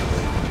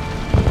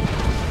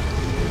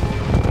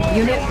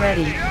 Unit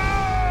ready.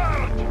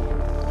 Charge!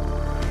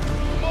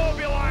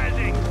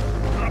 Mobilizing.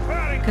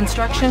 Preparing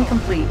Construction for battle.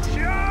 complete.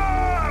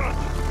 Charge!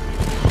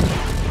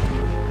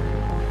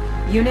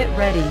 Unit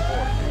ready.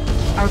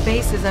 Our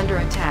base is under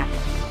attack.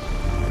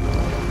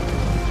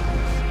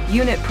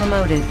 Unit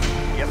promoted.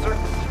 Yes, sir.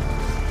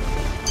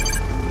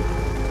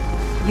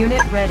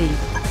 Unit ready.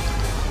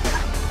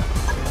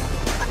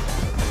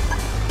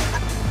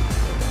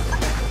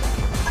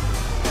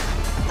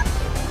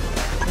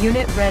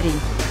 Unit ready.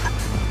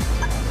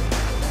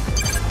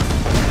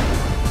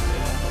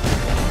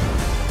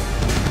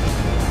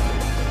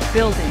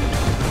 Building.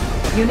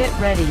 Unit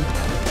ready.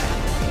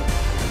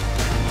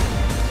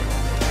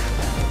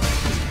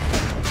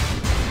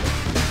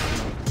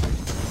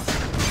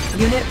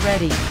 Unit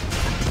ready.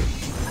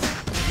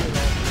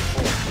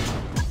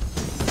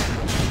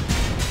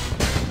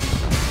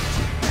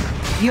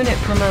 Unit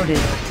promoted.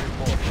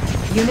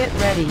 Unit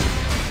ready.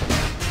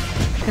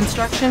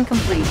 Construction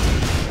complete.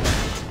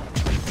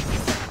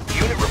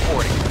 Unit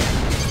reporting.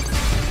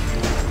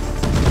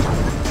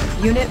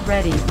 Unit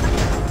ready.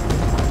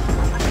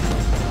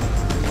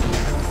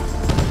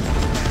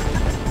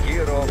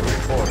 Gear of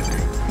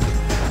reporting.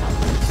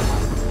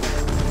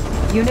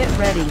 Unit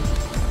ready.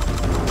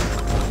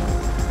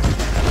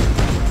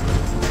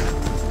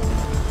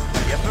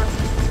 Yes, sir.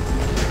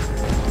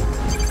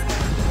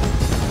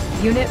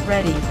 Unit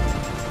ready.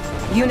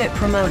 Unit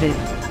promoted.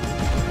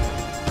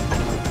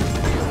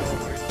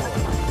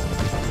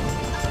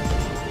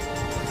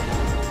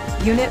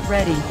 Unit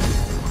ready.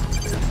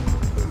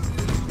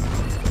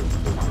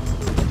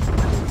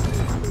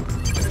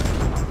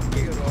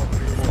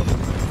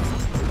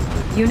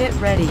 Unit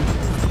ready.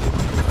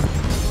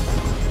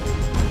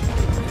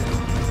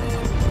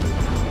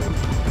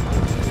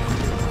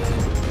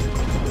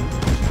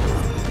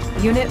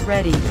 Unit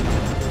ready.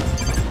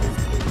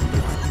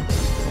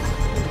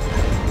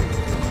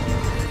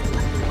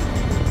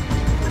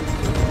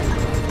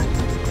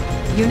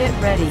 Unit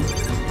ready.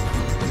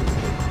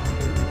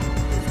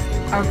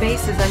 Our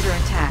base is under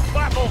attack.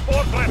 Battle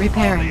forklift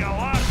Repairing. on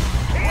the alert.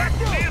 Let's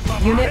see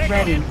some Unit taking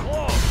ready. in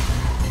close.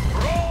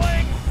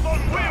 Rolling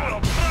thunder. We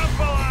will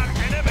trample our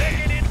enemy.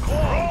 Taking in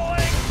close.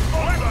 Rolling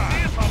thunder. Let's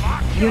see some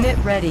action. Unit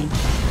ready.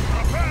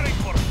 Preparing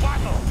for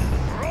battle.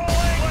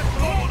 Rolling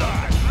thunder.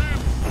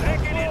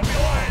 Taking in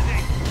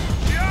mobilizing.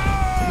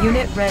 Yeah!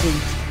 Unit ready.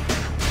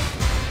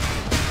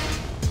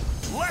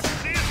 Let's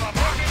see some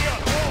action.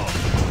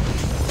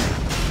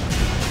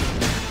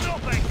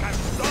 Nothing can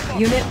stop us.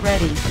 Unit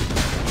ready.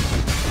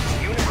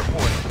 Unit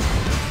reporting.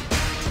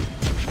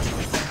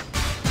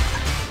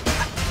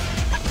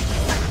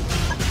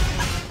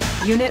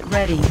 Unit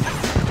ready.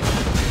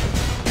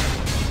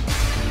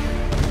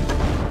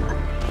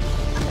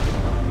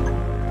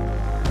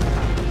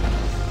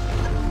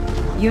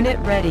 Unit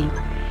ready.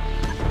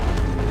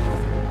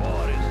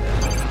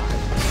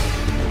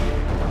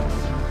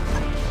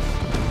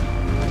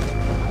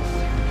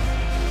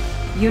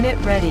 Unit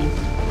ready.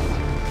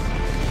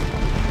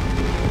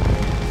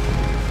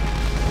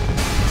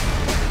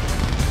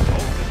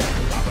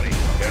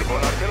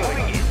 Airborne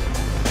artillery.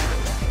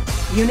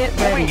 Unit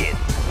Moving ready. in.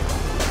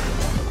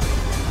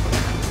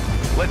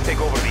 Let's take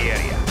over the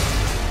area.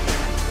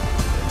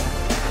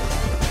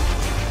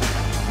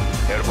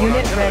 Airborne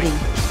Unit artillery. ready.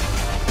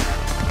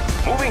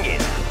 Moving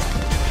in.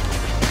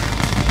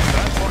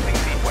 Transporting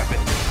siege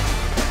weapons.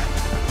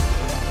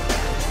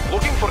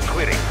 Looking for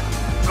clearing.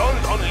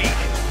 Guns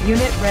unleashed.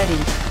 Unit ready.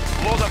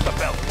 Load up the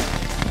belt.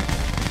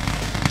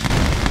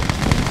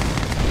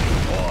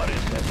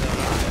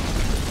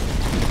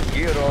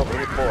 Gear of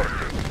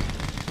reporting.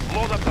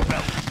 Load up the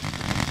belt.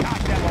 Shot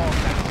them all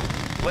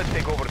down. Let's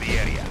take over the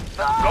area.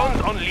 Guns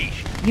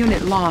unleashed.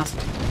 Unit lost.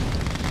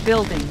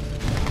 Building.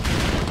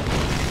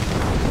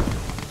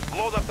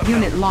 Load up the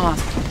Unit belt.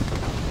 lost.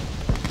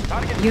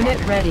 Target Unit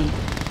spotted. ready.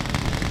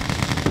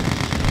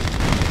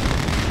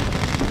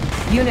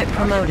 Unit Target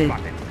promoted.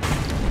 spotted.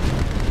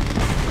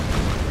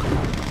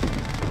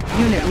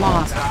 Unit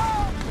lost.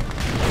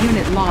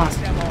 Unit lost.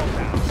 Them all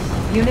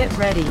down. Unit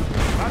ready.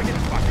 Target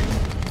spotted.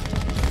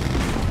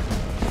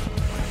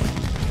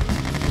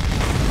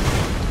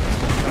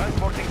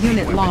 Transporting siege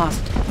Unit weapons.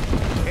 lost.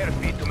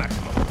 Airspeed to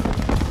maximum.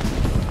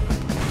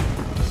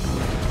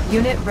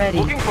 Unit ready.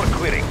 Looking for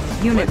clearing.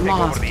 Unit Let's take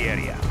lost. over the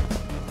area.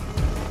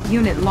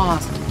 Unit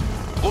lost.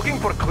 Looking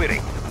for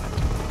clearing.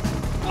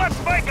 Let's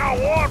make a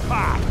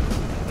warpath.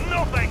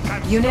 Nothing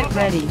can Unit stop us.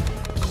 ready.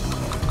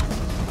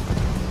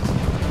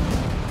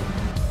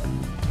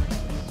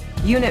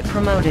 Unit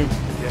promoted.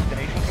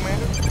 Destination,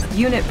 Commander?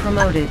 Unit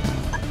promoted.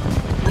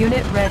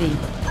 Unit ready.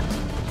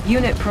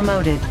 Unit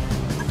promoted.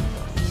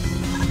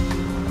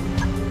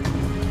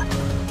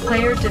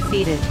 Player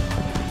defeated.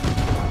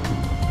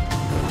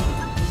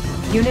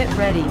 Unit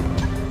ready.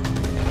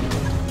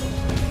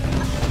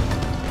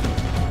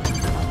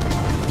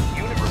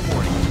 Unit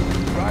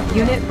reporting. Driver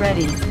Unit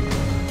ready.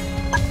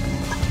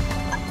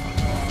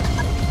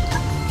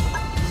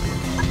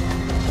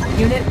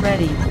 Unit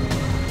ready.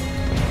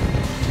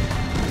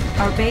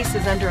 Our base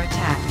is under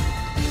attack.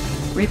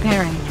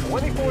 Repairing.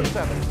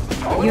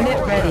 24/7.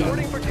 Unit ready.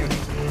 Reporting for duty.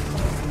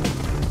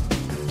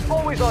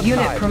 Always on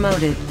Unit time.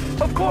 promoted.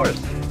 Of course.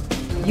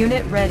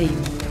 Unit ready.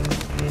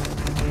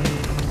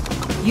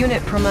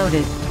 Unit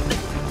promoted.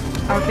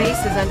 Our base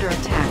is under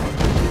attack.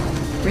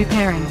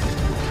 Repairing.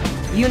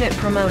 Unit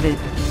promoted.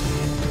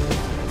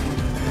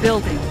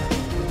 Building.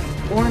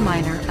 Ore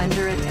miner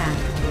under attack.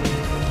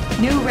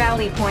 New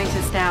rally point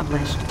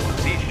established.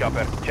 Siege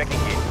chopper checking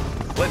in.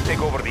 Let's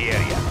take over the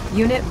area.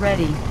 Unit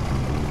ready.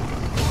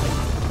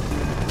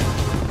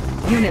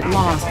 Unit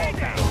lost.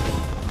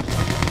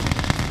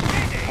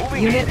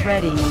 Moving Unit in.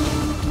 ready.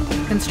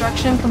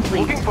 Construction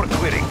complete. Looking for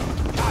clearing.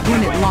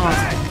 Unit lost.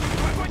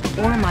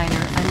 Ore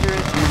miner under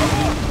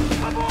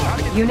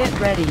attack. Unit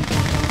ready.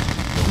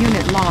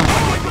 Unit lost.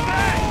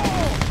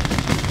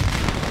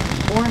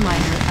 Ore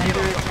miner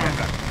under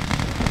attack.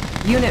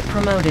 Unit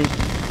promoted.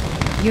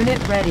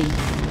 Unit ready.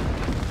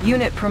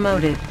 Unit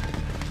promoted.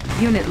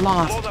 Unit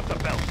lost. Load up the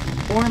belt.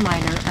 Ore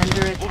miner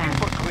under Looking attack.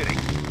 for clearing.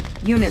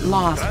 Unit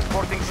lost.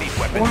 Transporting siege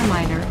weapons. Ore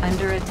miner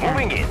under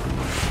Moving attack.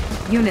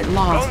 in. Unit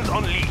lost. Guns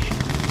unleashed.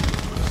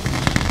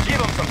 Give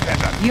them some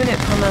pepper. Unit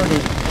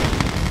promoted.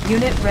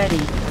 Unit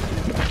ready.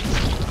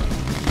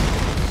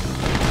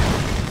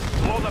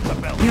 Load up the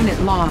belt. Unit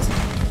lost.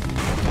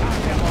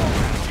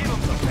 Give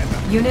them some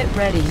pepper. Unit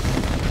ready.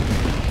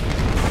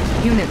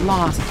 Unit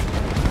lost.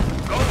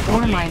 Guns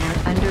Ore unleashed. miner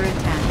under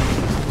attack.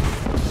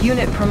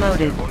 Unit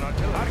promoted.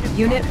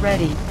 Unit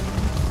ready.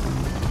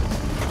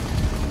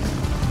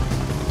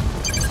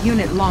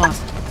 Unit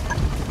lost.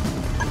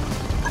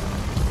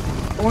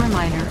 Ore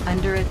miner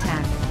under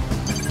attack.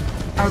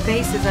 Our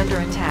base is under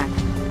attack.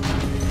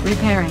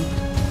 Repairing.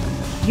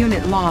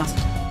 Unit lost.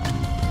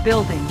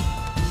 Building.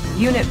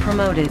 Unit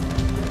promoted.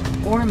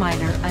 Ore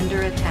miner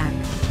under attack.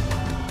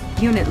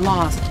 Unit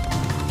lost.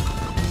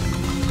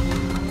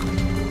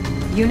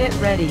 Unit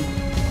ready.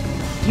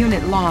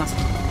 Unit lost.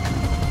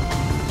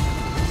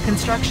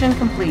 Construction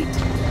complete.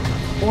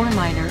 Ore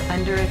miner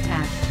under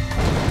attack.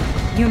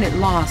 Unit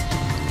lost.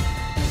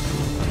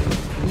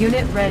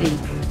 Unit ready.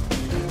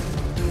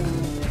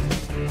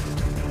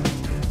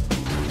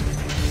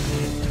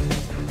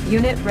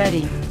 Unit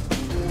ready.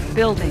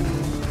 Building.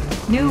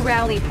 New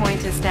rally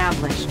point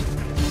established.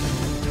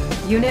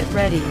 Unit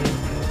ready.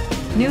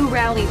 New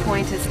rally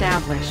point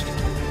established.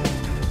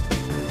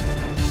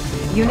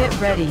 Unit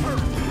ready.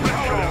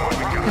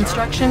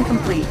 Construction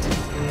complete.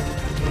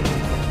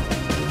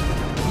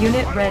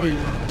 Unit ready.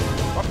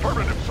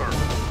 Affirmative, sir.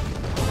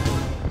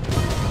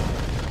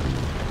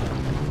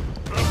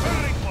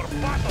 Preparing for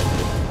battle.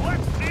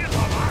 Let's see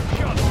some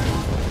action.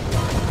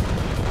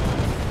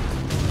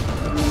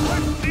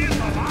 Let's see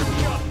some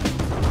action.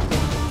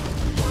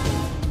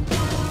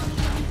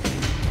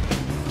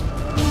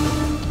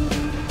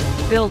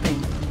 Building.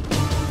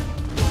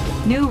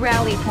 New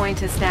rally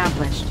point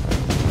established.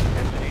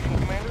 Destination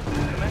commander,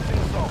 commencing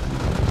assault.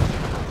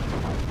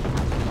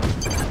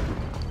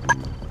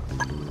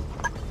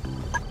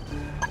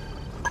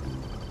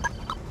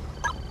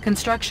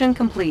 Construction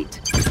complete.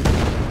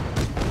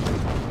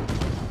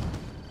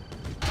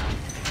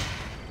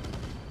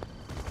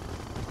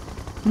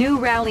 New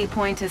rally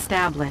point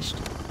established.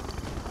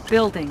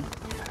 Building.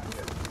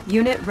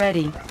 Unit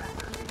ready.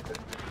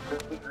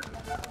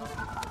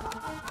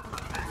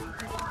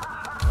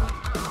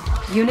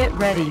 Unit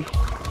ready.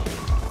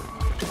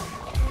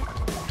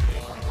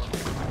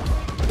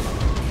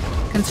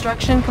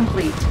 Construction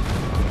complete.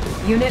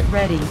 Unit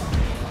ready.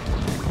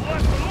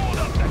 Let's load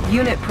up the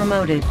Unit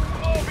promoted.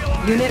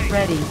 Unit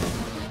ready.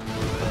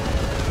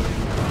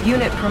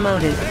 Unit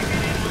promoted.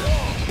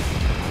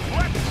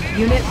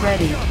 Unit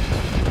ready.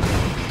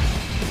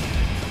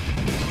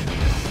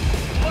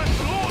 Let's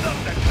load up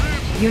the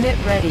troops. Unit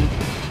ready.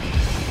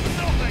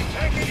 Nothing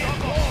taking it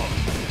long.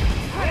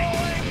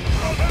 Rolling.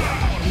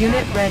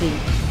 Unit ready.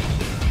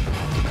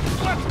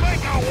 Let's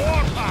make a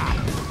warpath.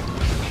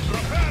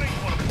 Preparing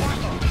for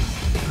battle.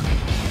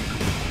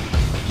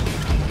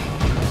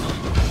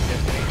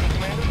 Destination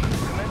commander,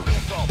 commencing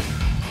assault.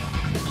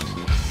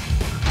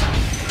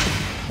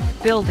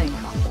 Building.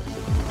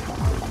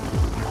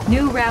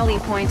 New rally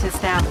point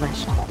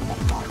established.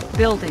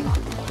 Building.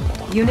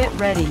 Unit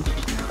ready.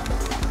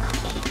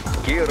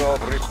 Gear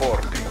of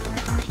reporting.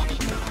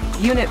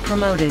 Unit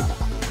promoted.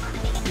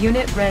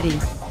 Unit ready.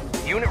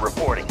 Unit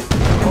reporting.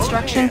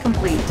 Construction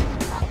complete.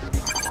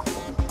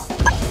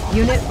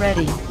 Unit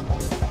ready.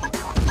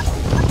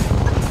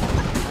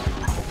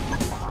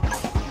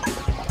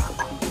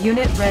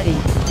 Unit ready.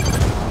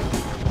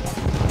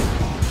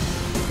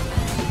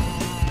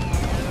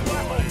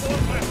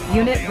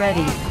 Unit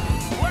ready.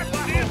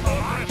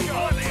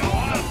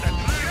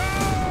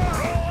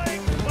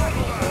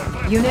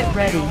 Unit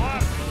ready.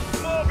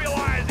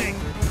 Mobilizing.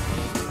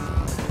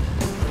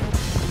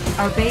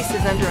 Our base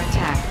is under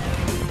attack.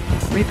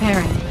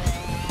 Repairing.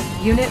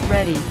 Unit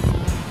ready.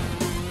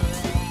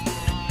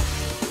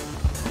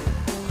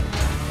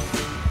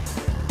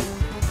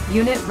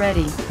 Unit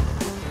ready.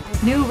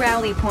 New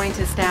rally point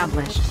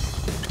established.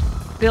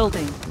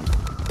 Building.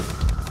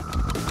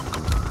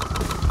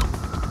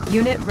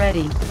 Unit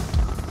ready.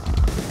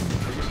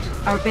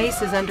 Our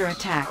base is under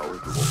attack.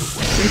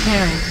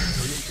 Repairing.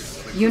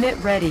 Unit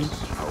ready.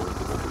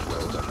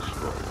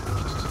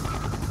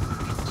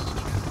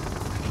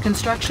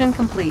 Construction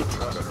complete.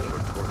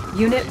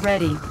 Unit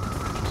ready.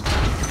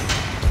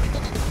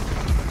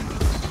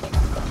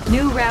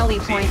 New rally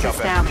point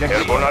established.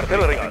 Airborne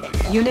artillery.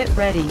 Unit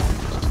ready.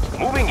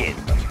 Moving in.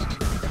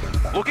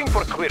 Looking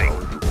for clearing.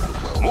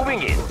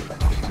 Moving in.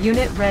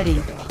 Unit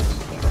ready.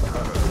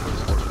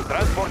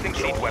 Transporting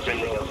siege weapon.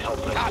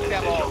 Cut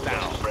them all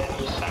down.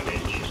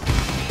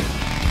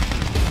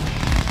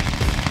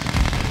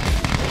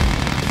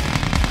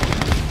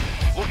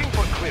 Looking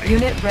for clearing.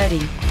 Unit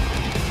ready.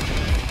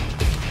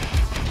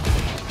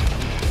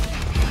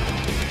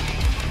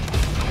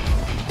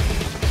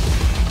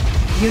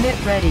 Unit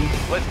ready.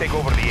 Let's take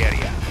over the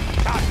area.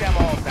 Cut them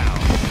all down.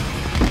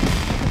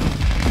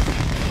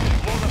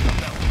 Load up the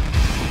belt.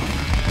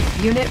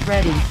 Unit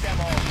ready. Them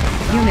all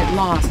down. Unit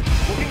lost.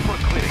 Looking for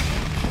clearing.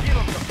 Give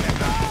them some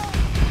pepper.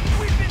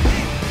 We've been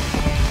hit.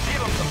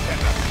 Give them some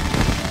pepper.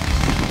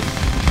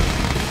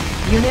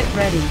 Unit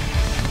ready.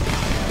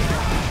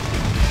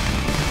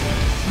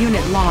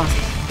 Unit lost.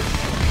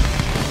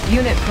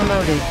 Unit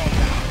promoted.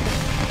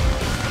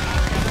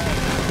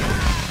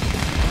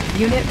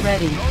 Unit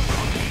ready.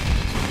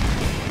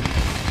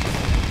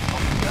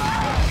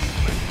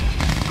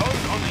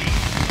 Guns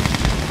unleashed.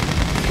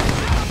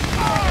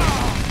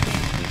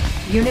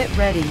 Unit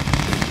ready.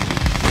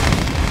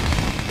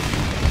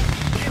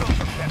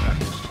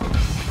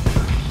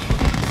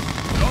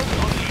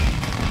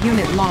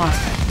 Unit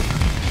lost.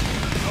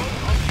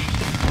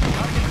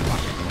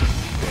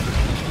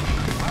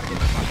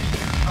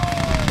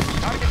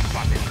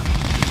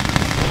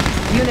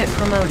 Unit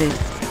promoted.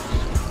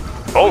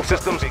 All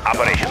systems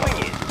operational.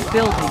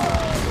 Building.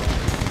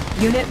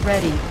 Unit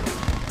ready.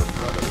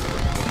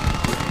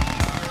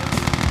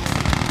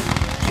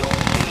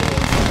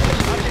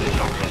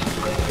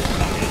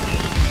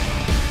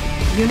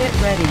 Unit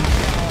ready.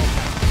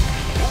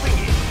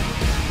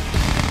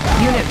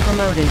 Unit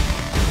promoted.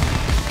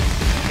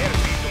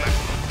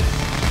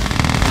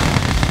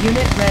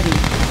 Unit ready.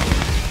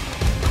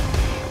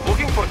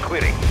 Looking for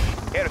clearing.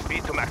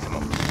 Airspeed to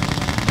maximum.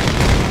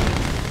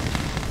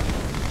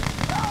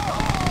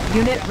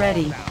 Unit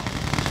ready.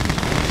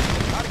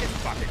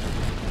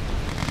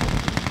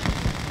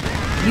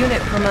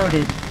 Unit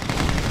promoted.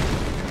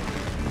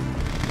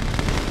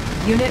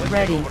 Unit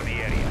ready. Over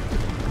the area.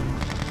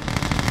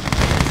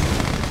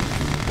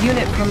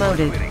 Unit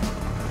promoted.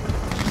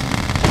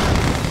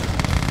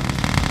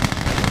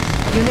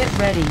 Unit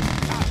ready.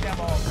 Knock them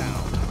all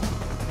down.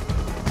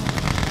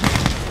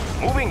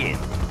 Moving in.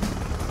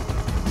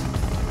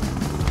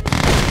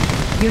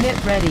 Unit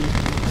ready.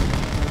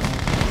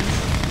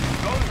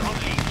 Guns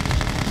unleashed.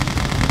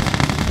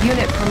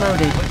 Unit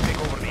promoted. Let's take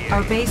over the area.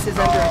 Our base is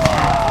under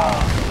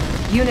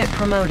attack. Unit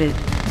promoted.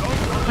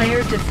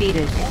 Player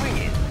defeated. Moving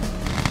in.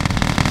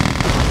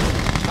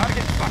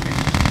 Target spotted.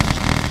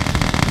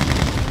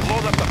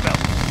 Load up the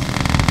belt.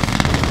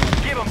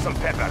 Give them some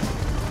pepper.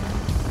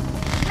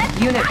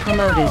 Unit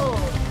promoted.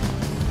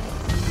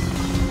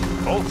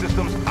 All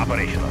systems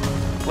operational.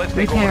 Let's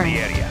take over Repairing.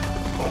 the area.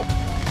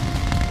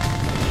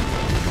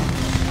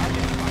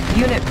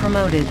 Unit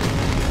promoted.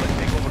 Let's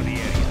take over the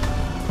area.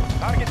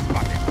 Target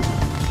spotted.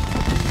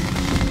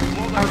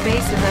 Our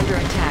base is under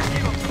attack.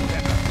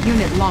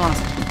 Unit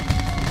lost.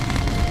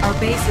 Our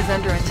base is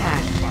under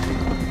attack.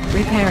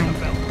 Repairing.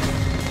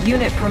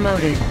 Unit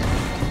promoted.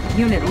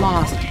 Unit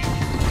lost.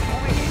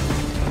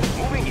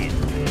 Moving in.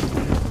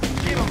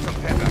 Give them some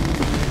pepper.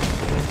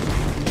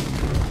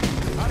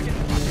 Target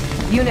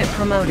spotted. Unit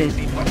promoted.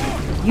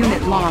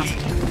 Unit lost.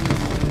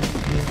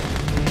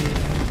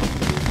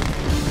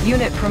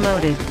 Unit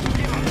promoted.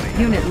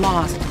 Unit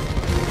lost.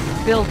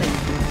 Building.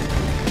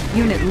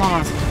 Unit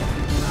lost.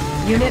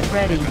 Unit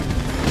ready.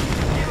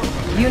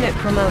 Unit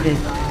promoted.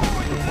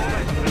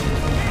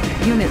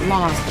 Unit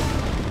lost.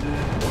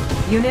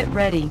 Unit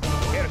ready.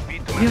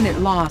 Airspeed to Unit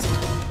lost.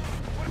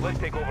 Let's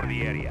take over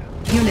the area.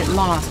 Unit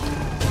lost.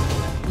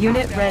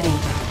 Unit ready.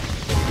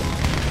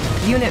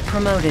 Unit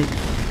promoted.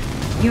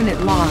 Unit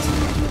lost.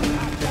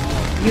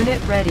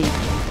 Unit ready.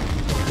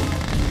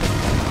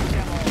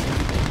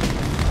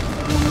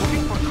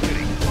 Looking for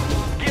clearing.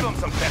 Give them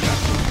some pepper.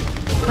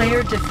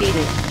 Player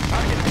defeated.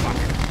 Target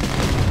spotted.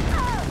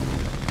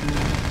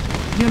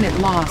 Unit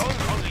lost.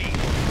 Guns unleashed.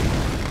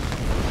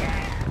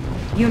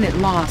 Unit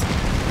lost.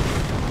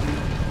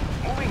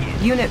 Moving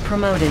in. Unit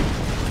promoted.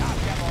 Knock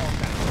them all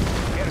down.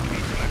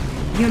 Airspeed to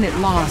maximum. Unit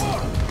lost.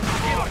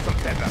 Give them some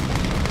pepper.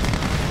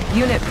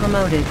 Unit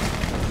promoted.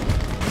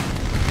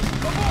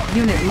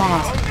 Unit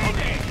lost. Guns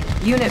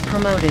unleashed. Unit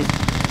promoted.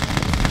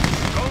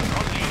 Guns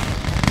unleashed.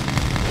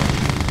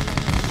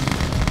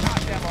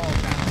 Knock them all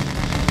down.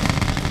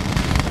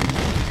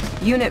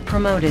 Unit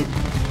promoted.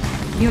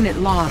 Unit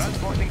lost.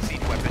 Transporting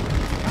siege weapon.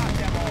 Knock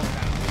them all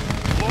down.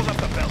 Load up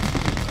the belt.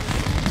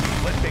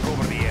 Let's take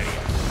over the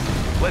area.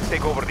 Let's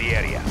take over the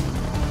area.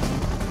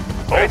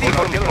 Ready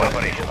for killer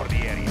operation over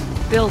the area.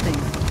 Building.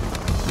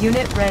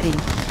 Unit ready.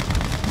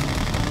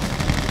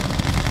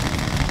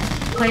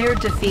 Player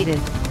defeated.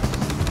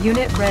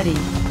 Unit ready.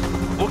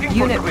 Looking for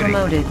Unit clearing.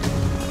 promoted.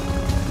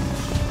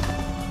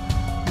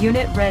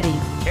 Unit ready.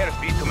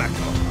 Airspeed to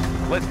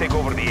maximum. Let's take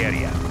over the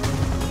area.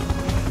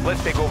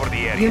 Let's take over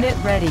the area. Unit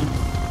ready.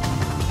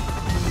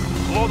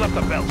 Load up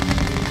the belt.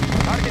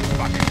 Target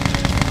spotted.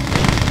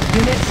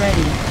 Unit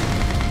ready.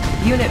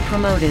 Unit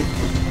promoted.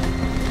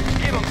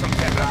 Give them some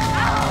pepper.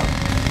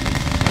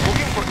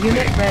 Looking for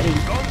Unit clearing. ready.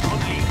 Guns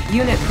unleashed.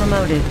 Unit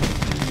promoted.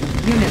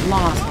 Unit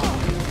lost.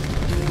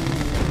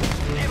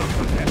 Give them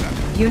some pepper.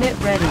 Unit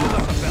ready. Load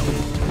up the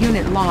belt.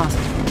 Unit lost.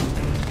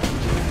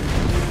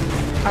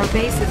 Our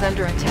base is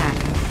under attack.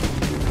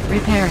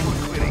 Repairing.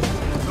 Clearing.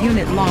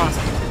 Unit lost.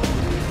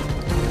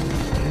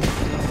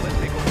 Let's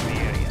take over the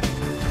area.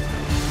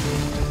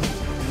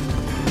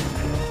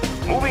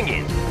 Moving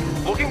in.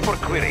 Looking for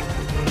clearing.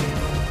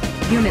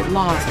 Unit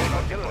lost.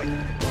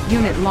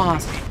 Unit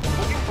lost.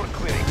 Looking for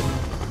clearing.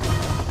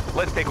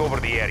 Let's take over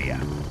the area.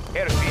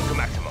 Airspeed to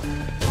maximum.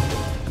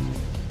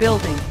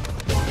 Building.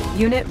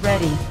 Unit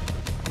ready.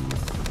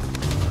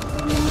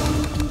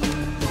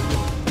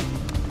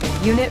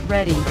 Unit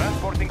ready.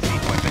 Transporting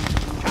siege weapon.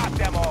 Shot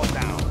them all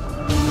down.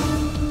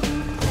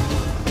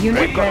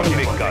 Unit We've got a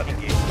ready. big gun.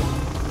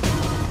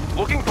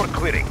 Looking for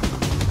clearing.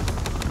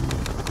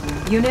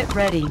 Unit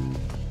ready.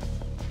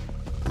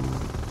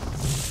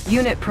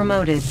 Unit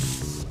promoted.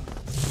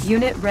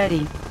 Unit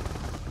ready.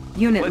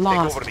 Unit Let's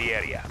lost. take over the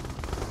area.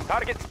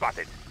 Target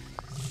spotted.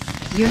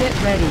 Unit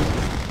ready.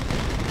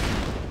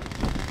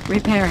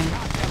 Repairing.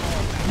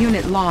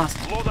 Unit lost.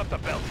 Load up the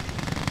belt.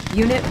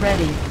 Unit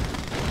ready.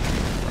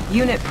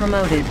 Unit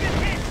promoted.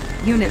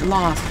 Unit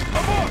lost.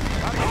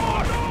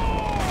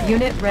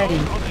 Unit ready.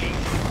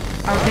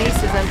 Our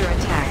base is under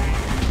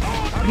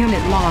attack.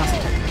 Unit lost.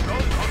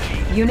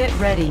 Unit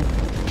ready.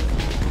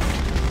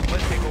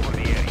 Let's take over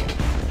the area.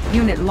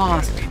 Unit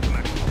lost.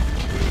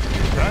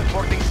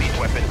 Transporting siege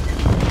weapon.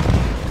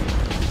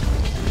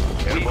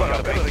 We've got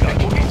a big gun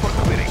looking for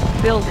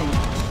clearing. Building.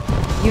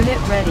 Unit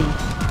ready.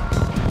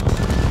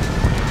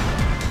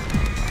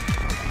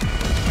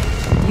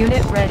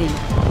 Unit ready.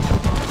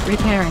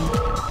 Repairing.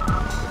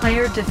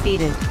 Player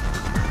defeated.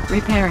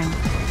 Repairing.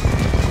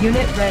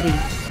 Unit ready.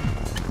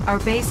 Our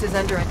base is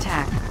under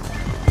attack.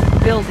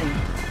 Building.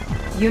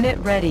 Unit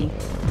ready.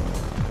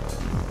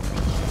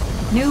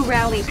 New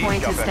rally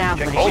point All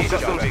established.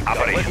 systems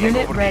operational.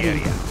 Unit Over the ready.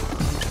 area.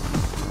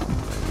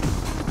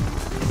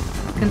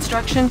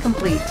 Construction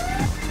complete.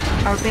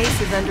 Our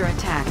base is under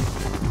attack.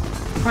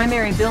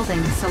 Primary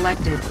building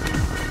selected.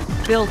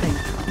 Building.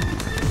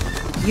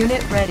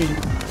 Unit ready.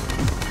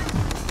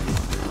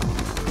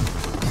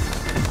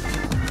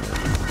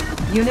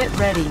 Unit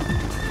ready.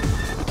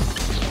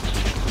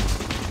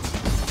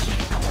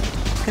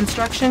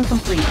 Construction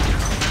complete.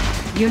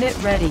 Unit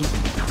ready.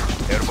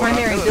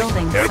 Primary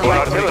building Airborne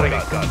selected. artillery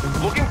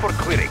gun. Looking for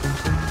clearing.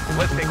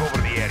 Let's take over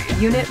the area.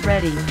 Unit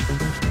ready.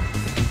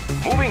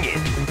 Moving in.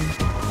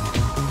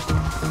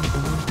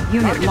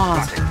 Unit Target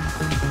lost.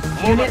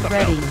 spotted. Load Unit up the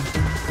ready. belt.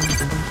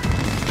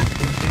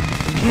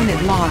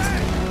 Unit lost.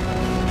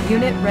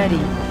 Unit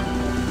ready.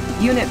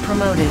 Unit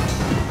promoted.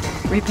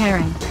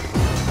 Repairing.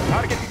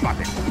 Target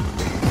spotted.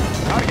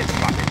 Target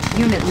spotted.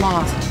 Unit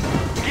lost.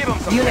 Give them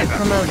some Unit cover.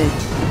 promoted.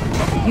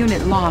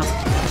 Unit lost.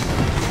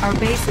 Our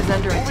base is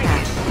under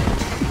attack.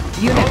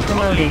 Unit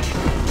promoted.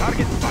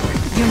 Target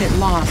spotted. Unit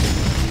lost.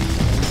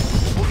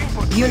 Looking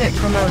for Unit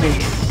promoted.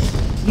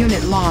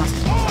 Unit lost.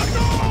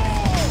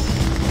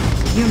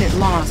 Unit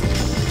lost.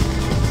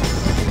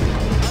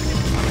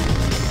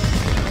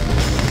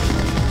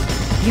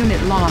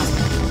 Unit lost.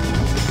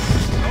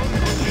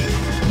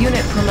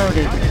 Unit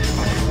promoted.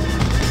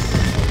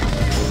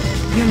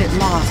 Unit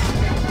lost.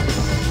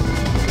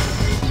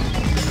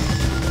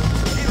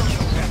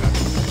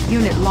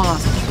 Unit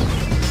lost.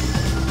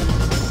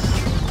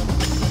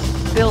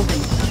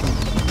 Building.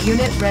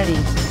 Unit ready.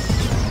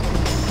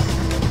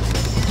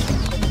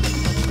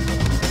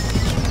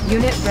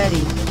 Unit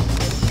ready.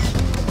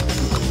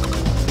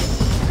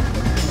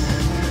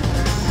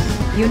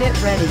 Unit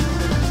ready.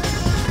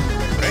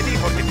 ready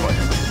for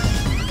deployment.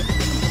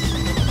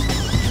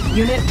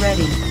 Unit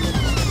ready.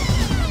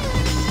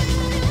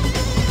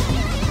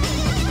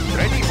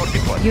 Ready for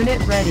deployment.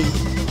 Unit ready.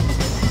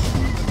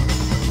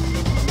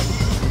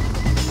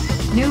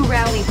 New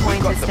rally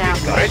point Got the big gun.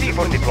 established. Ready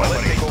for deployment.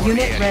 Let's take over the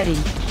Unit area. ready.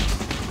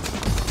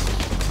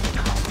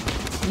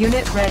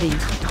 Unit ready.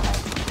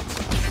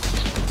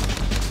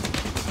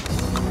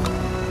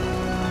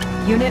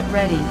 Unit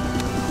ready.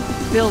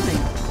 Building.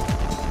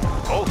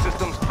 All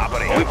systems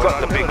operating. We've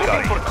got the big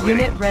gun.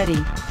 Unit ready.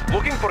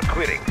 Looking for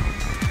clearing.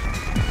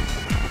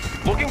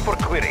 Looking for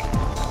clearing.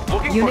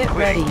 Looking Unit for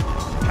clearing. ready.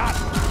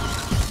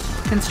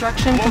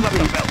 Construction Load up the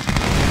complete. belt.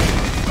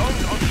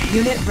 Guns unleashed.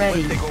 Unit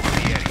ready. Let's take over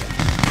the area.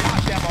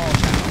 Shot them all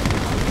down.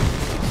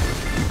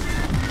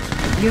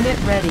 Unit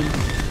ready.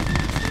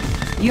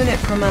 Unit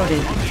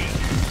promoted.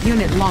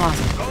 Unit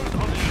lost. Guns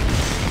unleashed.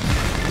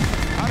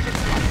 Target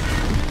spotted.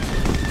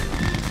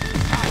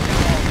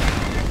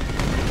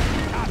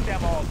 Shot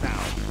them all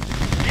down.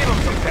 Give them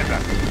some pepper.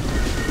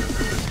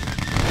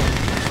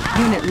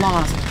 Unit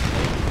lost.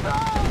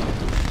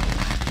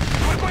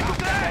 We're going to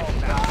crash.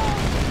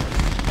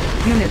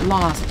 Unit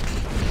lost.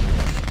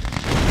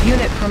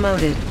 Unit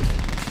promoted.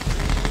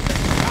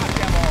 Shot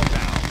them all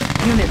down.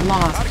 Unit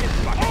lost. Target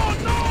spotted. Oh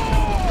no!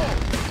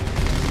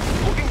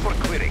 Looking for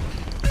clearing.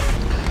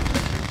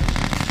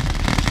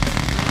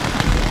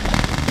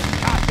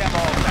 Shot them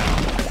all down.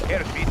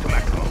 Airspeed to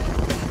maximum.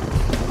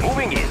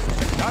 Moving in.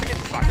 Target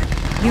spotted.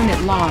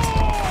 Unit lost. Oh!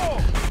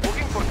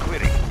 Looking for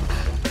clearing.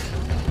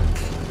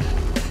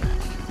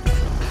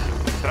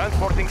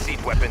 Transporting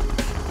siege weapon.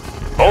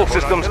 All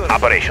systems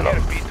operational.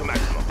 Airspeed to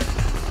maximum.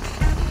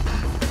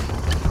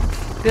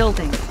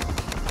 Building.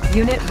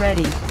 Unit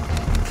ready.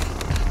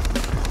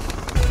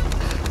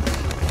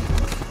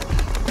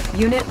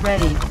 Unit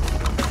ready.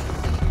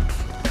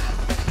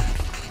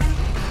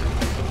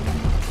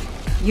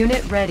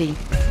 Unit ready.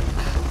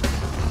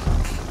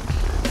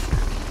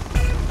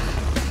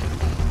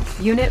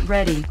 Unit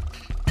ready.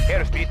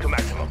 Airspeed to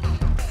maximum.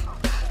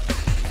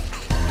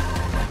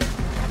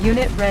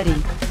 Unit ready.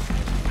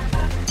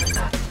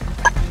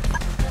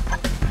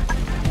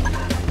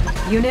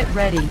 Unit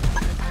ready.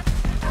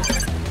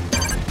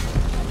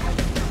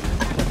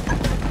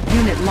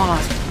 Unit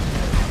lost.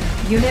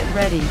 Unit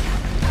ready.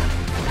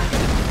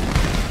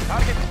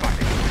 Target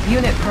spotted.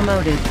 Unit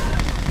promoted.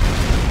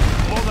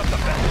 Load up the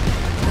belt.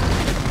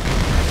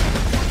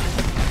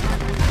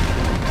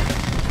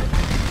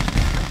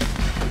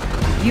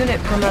 Unit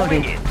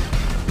promoted. Moving in.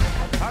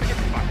 Target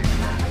spotted.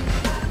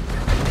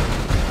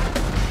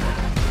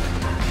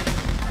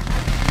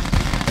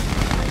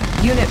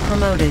 Unit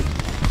promoted.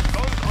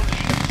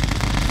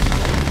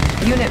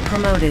 Unit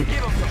promoted.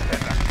 Give 'em some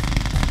pepper.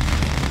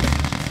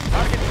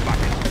 Target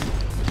spotted.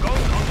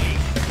 Guns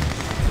unleashed.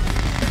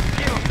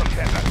 Give 'em some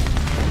pepper.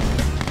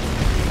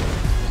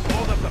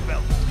 Load up the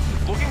belt.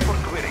 Looking for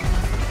clearing.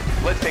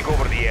 Let's take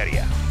over the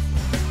area.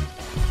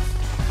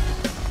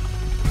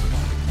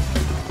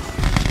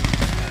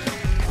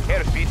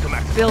 Airspeed to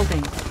max.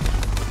 Building.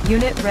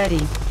 Unit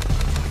ready.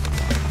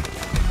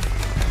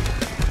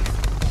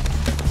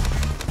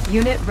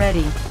 Unit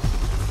ready.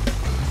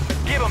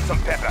 Give 'em some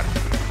pepper.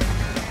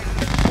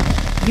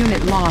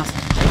 Unit lost.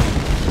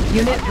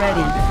 Unit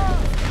ready.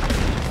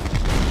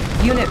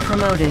 Unit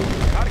promoted.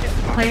 Target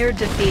spotted. Player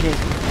defeated.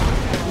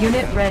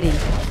 Unit ready.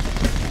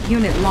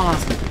 Unit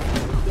lost.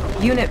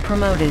 Unit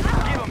promoted.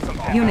 Give 'em some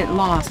pepper. Unit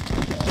lost.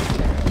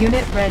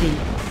 Unit ready.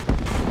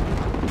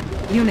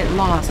 Unit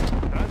lost.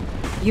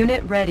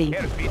 Unit ready.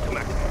 Airspeed to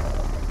max.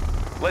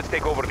 Let's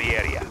take over the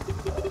area.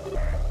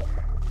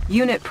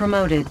 Unit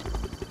promoted.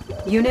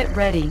 Unit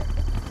ready.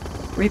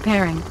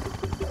 Repairing.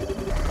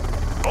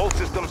 All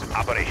systems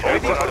operational.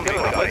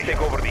 Let's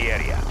take over the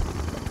area.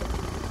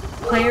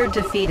 Player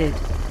defeated.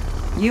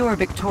 You are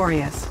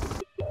victorious.